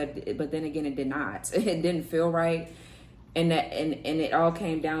moment, but then again, it did not. It didn't feel right. And it all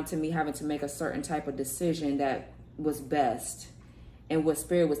came down to me having to make a certain type of decision that was best and what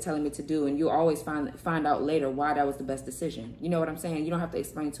spirit was telling me to do. And you'll always find out later why that was the best decision. You know what I'm saying? You don't have to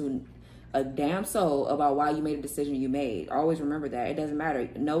explain to a damn soul about why you made a decision you made. Always remember that. It doesn't matter.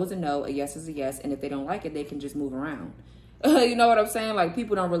 No is a no, a yes is a yes. And if they don't like it, they can just move around. You know what I'm saying? Like,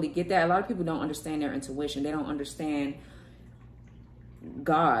 people don't really get that. A lot of people don't understand their intuition. They don't understand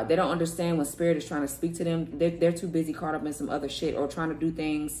God. They don't understand when spirit is trying to speak to them. They're too busy caught up in some other shit, or trying to do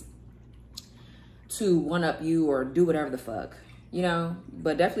things to one up you or do whatever the fuck, you know.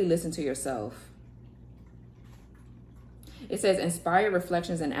 But definitely listen to yourself. It says, inspire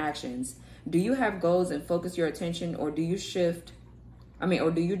reflections and actions. Do you have goals and focus your attention, or do you drift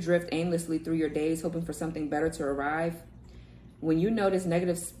aimlessly through your days hoping for something better to arrive? When you notice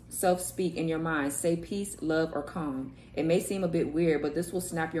negative self-speak in your mind, say peace, love, or calm. It may seem a bit weird, but this will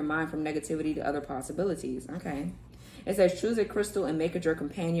snap your mind from negativity to other possibilities. Okay. It says, choose a crystal and make it your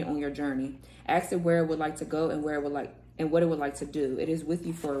companion on your journey. Ask it where it would like to go and what it would like to do. It is with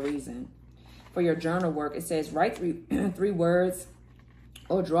you for a reason. For your journal work, it says, write three words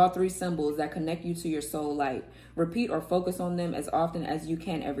or draw 3 symbols that connect you to your soul light. Repeat or focus on them as often as you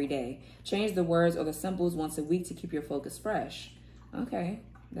can every day. Change the words or the symbols once a week to keep your focus fresh. Okay,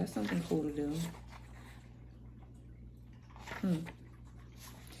 that's something cool to do.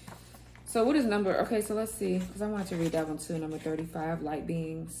 So what is number? Okay, so let's see, because I wanted to read that one too. Number 35, light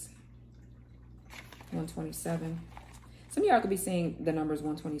beings. 127. Some of y'all could be seeing the numbers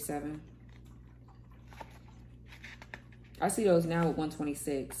 127. I see those now with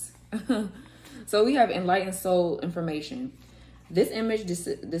 126. So we have enlightened soul information. This image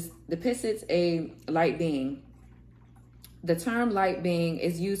depicts a light being. The term light being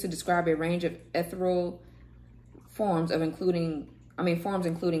is used to describe a range of ethereal forms including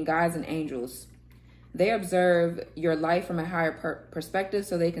guides and angels. They observe your life from a higher perspective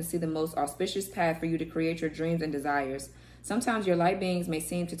so they can see the most auspicious path for you to create your dreams and desires. Sometimes your light beings may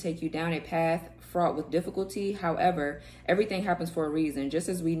seem to take you down a path fraught with difficulty. However, everything happens for a reason. Just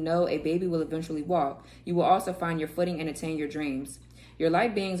as we know a baby will eventually walk, you will also find your footing and attain your dreams. Your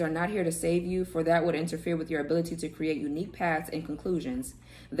light beings are not here to save you, for that would interfere with your ability to create unique paths and conclusions.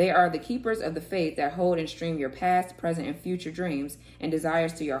 They are the keepers of the faith that hold and stream your past, present, and future dreams and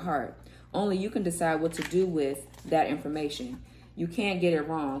desires to your heart. Only you can decide what to do with that information. You can't get it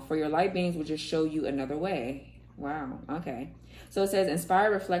wrong, for your light beings will just show you another way. Wow, okay. So it says,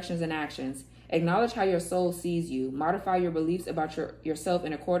 inspire reflections and actions. Acknowledge how your soul sees you. Modify your beliefs about yourself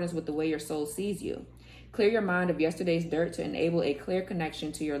in accordance with the way your soul sees you. Clear your mind of yesterday's dirt to enable a clear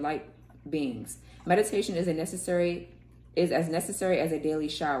connection to your light beings. Meditation is as necessary as a daily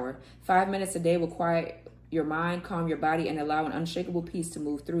shower. 5 minutes a day will quiet your mind, calm your body, and allow an unshakable peace to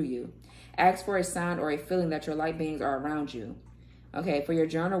move through you. Ask for a sign or a feeling that your light beings are around you. Okay, for your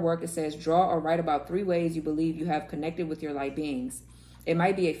journal work, it says, draw or write about 3 ways you believe you have connected with your light beings. It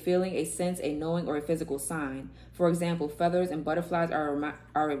might be a feeling, a sense, a knowing, or a physical sign. For example, feathers and butterflies are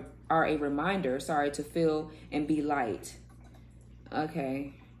a reminder, to feel and be light.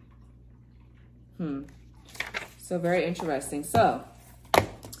 Okay. So very interesting. So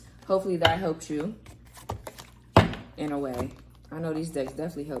hopefully that helped you in a way. I know these decks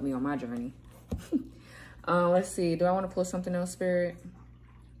definitely helped me on my journey. Let's see. Do I want to pull something else, Spirit?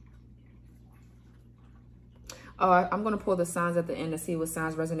 Oh, I'm going to pull the signs at the end to see what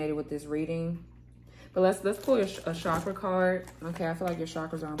signs resonated with this reading. But let's pull a chakra card. Okay, I feel like your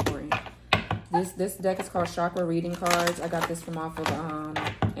chakras are important. This deck is called Chakra Reading Cards. I got this from off of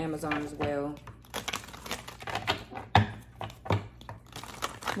Amazon as well.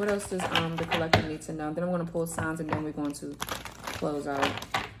 What else does the collective need to know? Then I'm going to pull signs and then we're going to close out.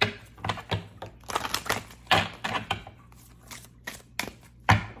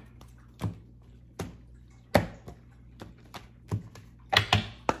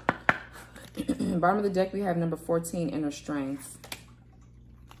 Bottom of the deck, we have number 14, Inner Strength.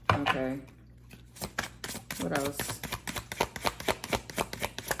 Okay. What else?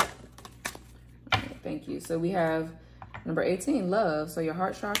 Okay, thank you. So we have number 18, Love. So your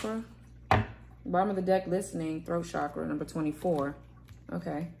heart chakra. Bottom of the deck, Listening, throat chakra, number 24.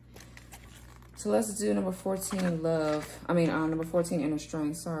 Okay. So let's do number 14, Love. Number 14, Inner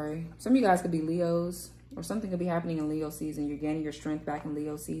Strength. Sorry. Some of you guys could be Leos, or something could be happening in Leo season. You're gaining your strength back in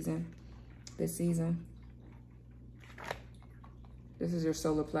Leo season. This season. This is your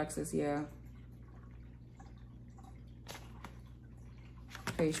solar plexus, yeah.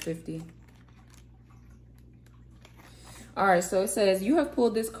 Page 50. All right, so it says, you have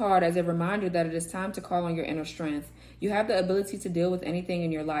pulled this card as a reminder that it is time to call on your inner strength. You have the ability to deal with anything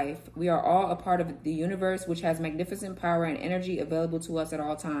in your life. We are all a part of the universe, which has magnificent power and energy available to us at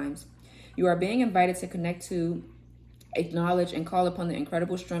all times. You are being invited to connect to, acknowledge, and call upon the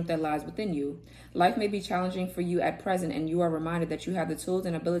incredible strength that lies within you. Life may be challenging for you at present, and you are reminded that you have the tools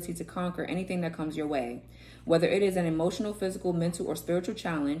and ability to conquer anything that comes your way. Whether it is an emotional, physical, mental, or spiritual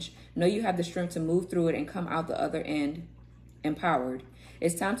challenge, know you have the strength to move through it and come out the other end empowered.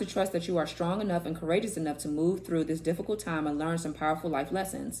 It's time to trust that you are strong enough and courageous enough to move through this difficult time and learn some powerful life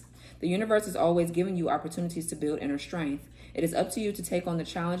lessons. The universe is always giving you opportunities to build inner strength. It is up to you to take on the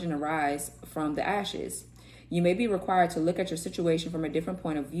challenge and arise from the ashes. You may be required to look at your situation from a different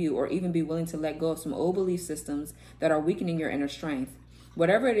point of view, or even be willing to let go of some old belief systems that are weakening your inner strength.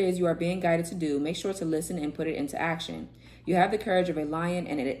 Whatever it is you are being guided to do, make sure to listen and put it into action. You have the courage of a lion,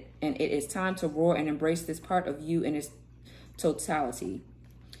 and it is time to roar and embrace this part of you in its totality.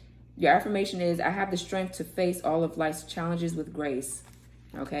 Your affirmation is, I have the strength to face all of life's challenges with grace.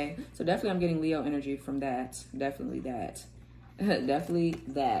 Okay, so definitely I'm getting Leo energy from that. Definitely that. Definitely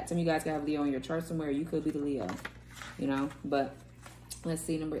that. Some of you guys can have Leo in your chart somewhere. You could be the Leo, you know. But let's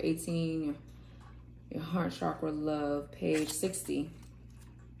see, number 18, your heart chakra, love, page 60.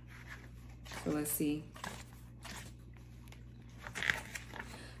 So let's see.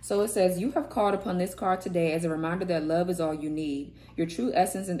 So it says, you have called upon this card today as a reminder that love is all you need. Your true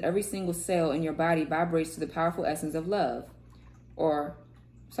essence and every single cell in your body vibrates to the powerful essence of love.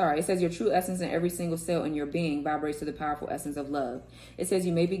 It says your true essence and every single cell in your being vibrates to the powerful essence of love. It says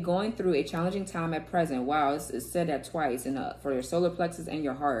you may be going through a challenging time at present. Wow, it's said that twice for your solar plexus and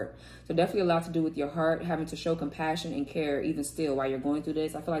your heart. So definitely a lot to do with your heart, having to show compassion and care even still while you're going through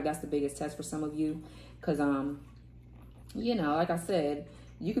this. I feel like that's the biggest test for some of you. Because, you know, like I said,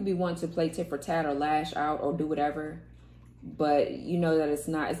 you could be wanting to play tit for tat or lash out or do whatever. But you know that it's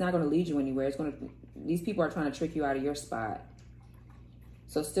not going to lead you anywhere. These people are trying to trick you out of your spot.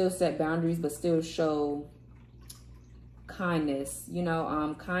 So still set boundaries, but still show kindness. You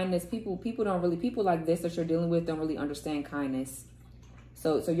know, kindness. People like this that you're dealing with don't really understand kindness.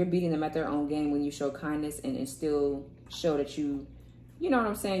 So you're beating them at their own game when you show kindness and still show that you know what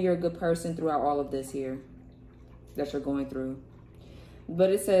I'm saying, you're a good person throughout all of this here that you're going through. But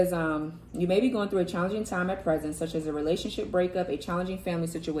it says, you may be going through a challenging time at present, such as a relationship breakup, a challenging family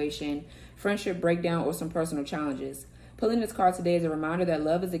situation, friendship breakdown, or some personal challenges. Pulling this card today is a reminder that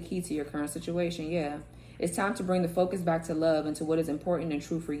love is the key to your current situation. Yeah, it's time to bring the focus back to love and to what is important and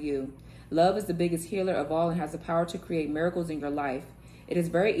true for you. Love is the biggest healer of all and has the power to create miracles in your life. It is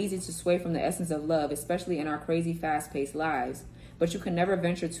very easy to sway from the essence of love, especially in our crazy, fast-paced lives. But you can never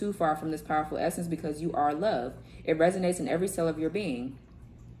venture too far from this powerful essence because you are love. It resonates in every cell of your being.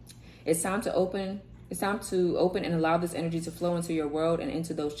 It's time to open It's time to open and allow this energy to flow into your world and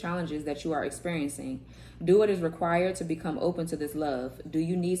into those challenges that you are experiencing. Do what is required to become open to this love. Do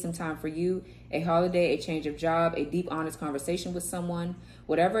you need some time for you? A holiday, a change of job, a deep, honest conversation with someone?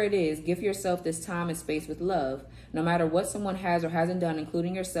 Whatever it is, give yourself this time and space with love. No matter what someone has or hasn't done,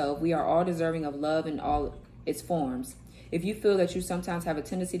 including yourself, we are all deserving of love in all its forms. If you feel that you sometimes have a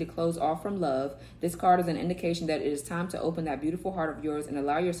tendency to close off from love, this card is an indication that it is time to open that beautiful heart of yours and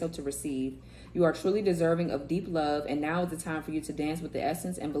allow yourself to receive. You are truly deserving of deep love, and now is the time for you to dance with the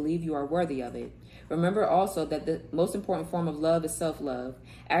essence and believe you are worthy of it. Remember also that the most important form of love is self-love.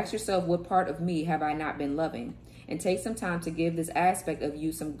 Ask yourself, what part of me have I not been loving? And take some time to give this aspect of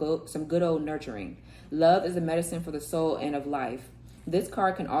you some good old nurturing. Love is a medicine for the soul and of life. This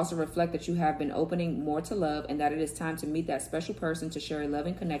card can also reflect that you have been opening more to love and that it is time to meet that special person to share a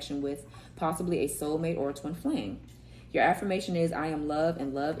loving connection with, possibly a soulmate or a twin flame. Your affirmation is, I am love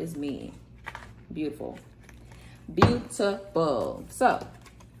and love is me. Beautiful. Beautiful. So,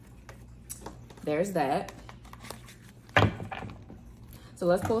 there's that. So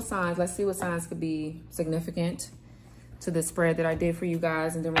let's pull signs. Let's see what signs could be significant to this spread that I did for you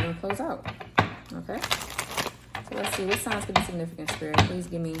guys, and then we're going to close out. Okay? So let's see what signs could be significant, Spirit. Please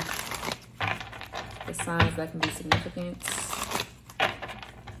give me the signs that can be significant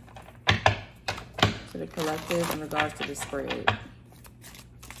to the collective in regards to the spread.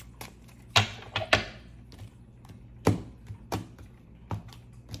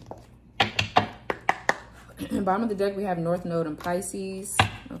 Bottom of the deck, we have North Node and Pisces.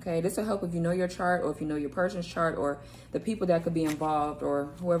 Okay, this will help if you know your chart, or if you know your person's chart, or the people that could be involved, or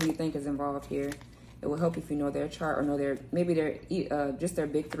whoever you think is involved here. It will help if you know their chart, or know their, maybe their, just their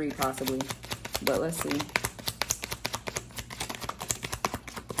big three possibly. But let's see.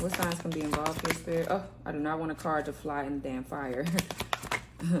 What signs can be involved here, Spirit? Oh, I do not want a card to fly in the damn fire.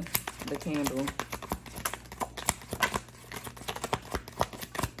 The candle.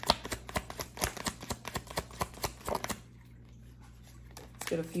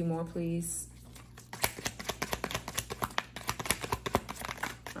 Get a few more, please.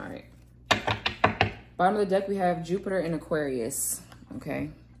 All right. Bottom of the deck, we have Jupiter and Aquarius. Okay.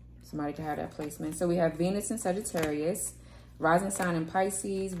 Somebody can have that placement. So we have Venus in Sagittarius, rising sign in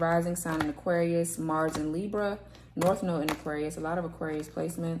Pisces, rising sign in Aquarius, Mars in Libra, North Node in Aquarius. A lot of Aquarius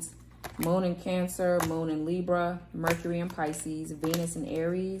placements. Moon in Cancer, Moon in Libra, Mercury in Pisces, Venus in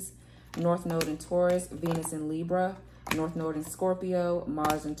Aries, North Node in Taurus, Venus in Libra, North Node in Scorpio,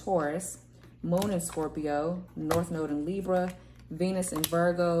 Mars in Taurus, Moon in Scorpio, North Node in Libra, Venus in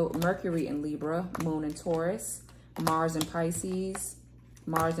Virgo, Mercury in Libra, Moon in Taurus, Mars in Pisces,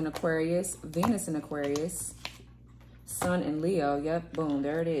 Mars in Aquarius, Venus in Aquarius, Sun in Leo. Yep, boom,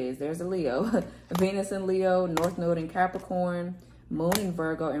 there it is. There's a Leo. Venus in Leo, North Node in Capricorn, Moon in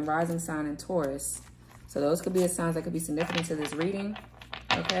Virgo, and rising sign in Taurus. So those could be the signs that could be significant to this reading.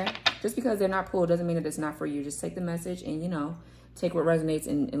 Okay, just because they're not pulled doesn't mean that it's not for you. Just take the message and, you know, take what resonates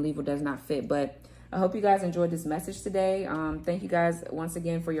and leave what does not fit. But I hope you guys enjoyed this message today. Thank you guys once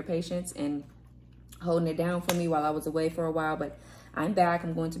again for your patience and holding it down for me while I was away for a while. But I'm back.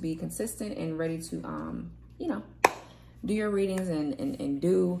 I'm going to be consistent and ready to, you know, do your readings and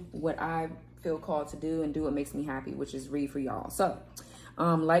do what I feel called to do and do what makes me happy, which is read for y'all. So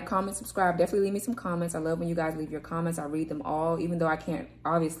like, comment, subscribe. Definitely leave me some comments. I love when you guys leave your comments. I read them all, even though I can't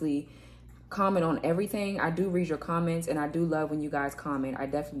obviously comment on everything. I do read your comments, and I do love when you guys comment. I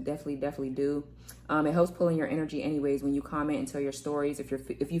definitely do. It helps pull in your energy anyways when you comment and tell your stories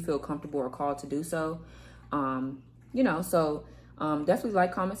if you feel comfortable or called to do so. You know, so definitely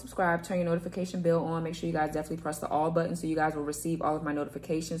like, comment, subscribe, turn your notification bell on. Make sure you guys definitely press the all button so you guys will receive all of my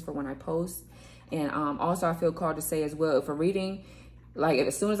notifications for when I post. And also I feel called to say as well, if a reading, like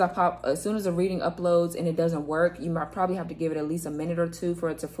as soon as a reading uploads and it doesn't work, you might probably have to give it at least a minute or two for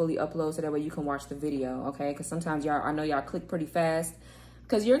it to fully upload, so that way you can watch the video, okay? Because sometimes y'all, I know y'all click pretty fast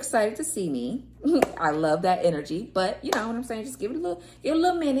because you're excited to see me. I love that energy, but you know what I'm saying? Just give it a little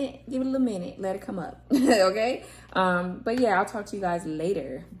minute, let it come up, okay? But yeah, I'll talk to you guys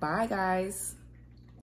later. Bye, guys.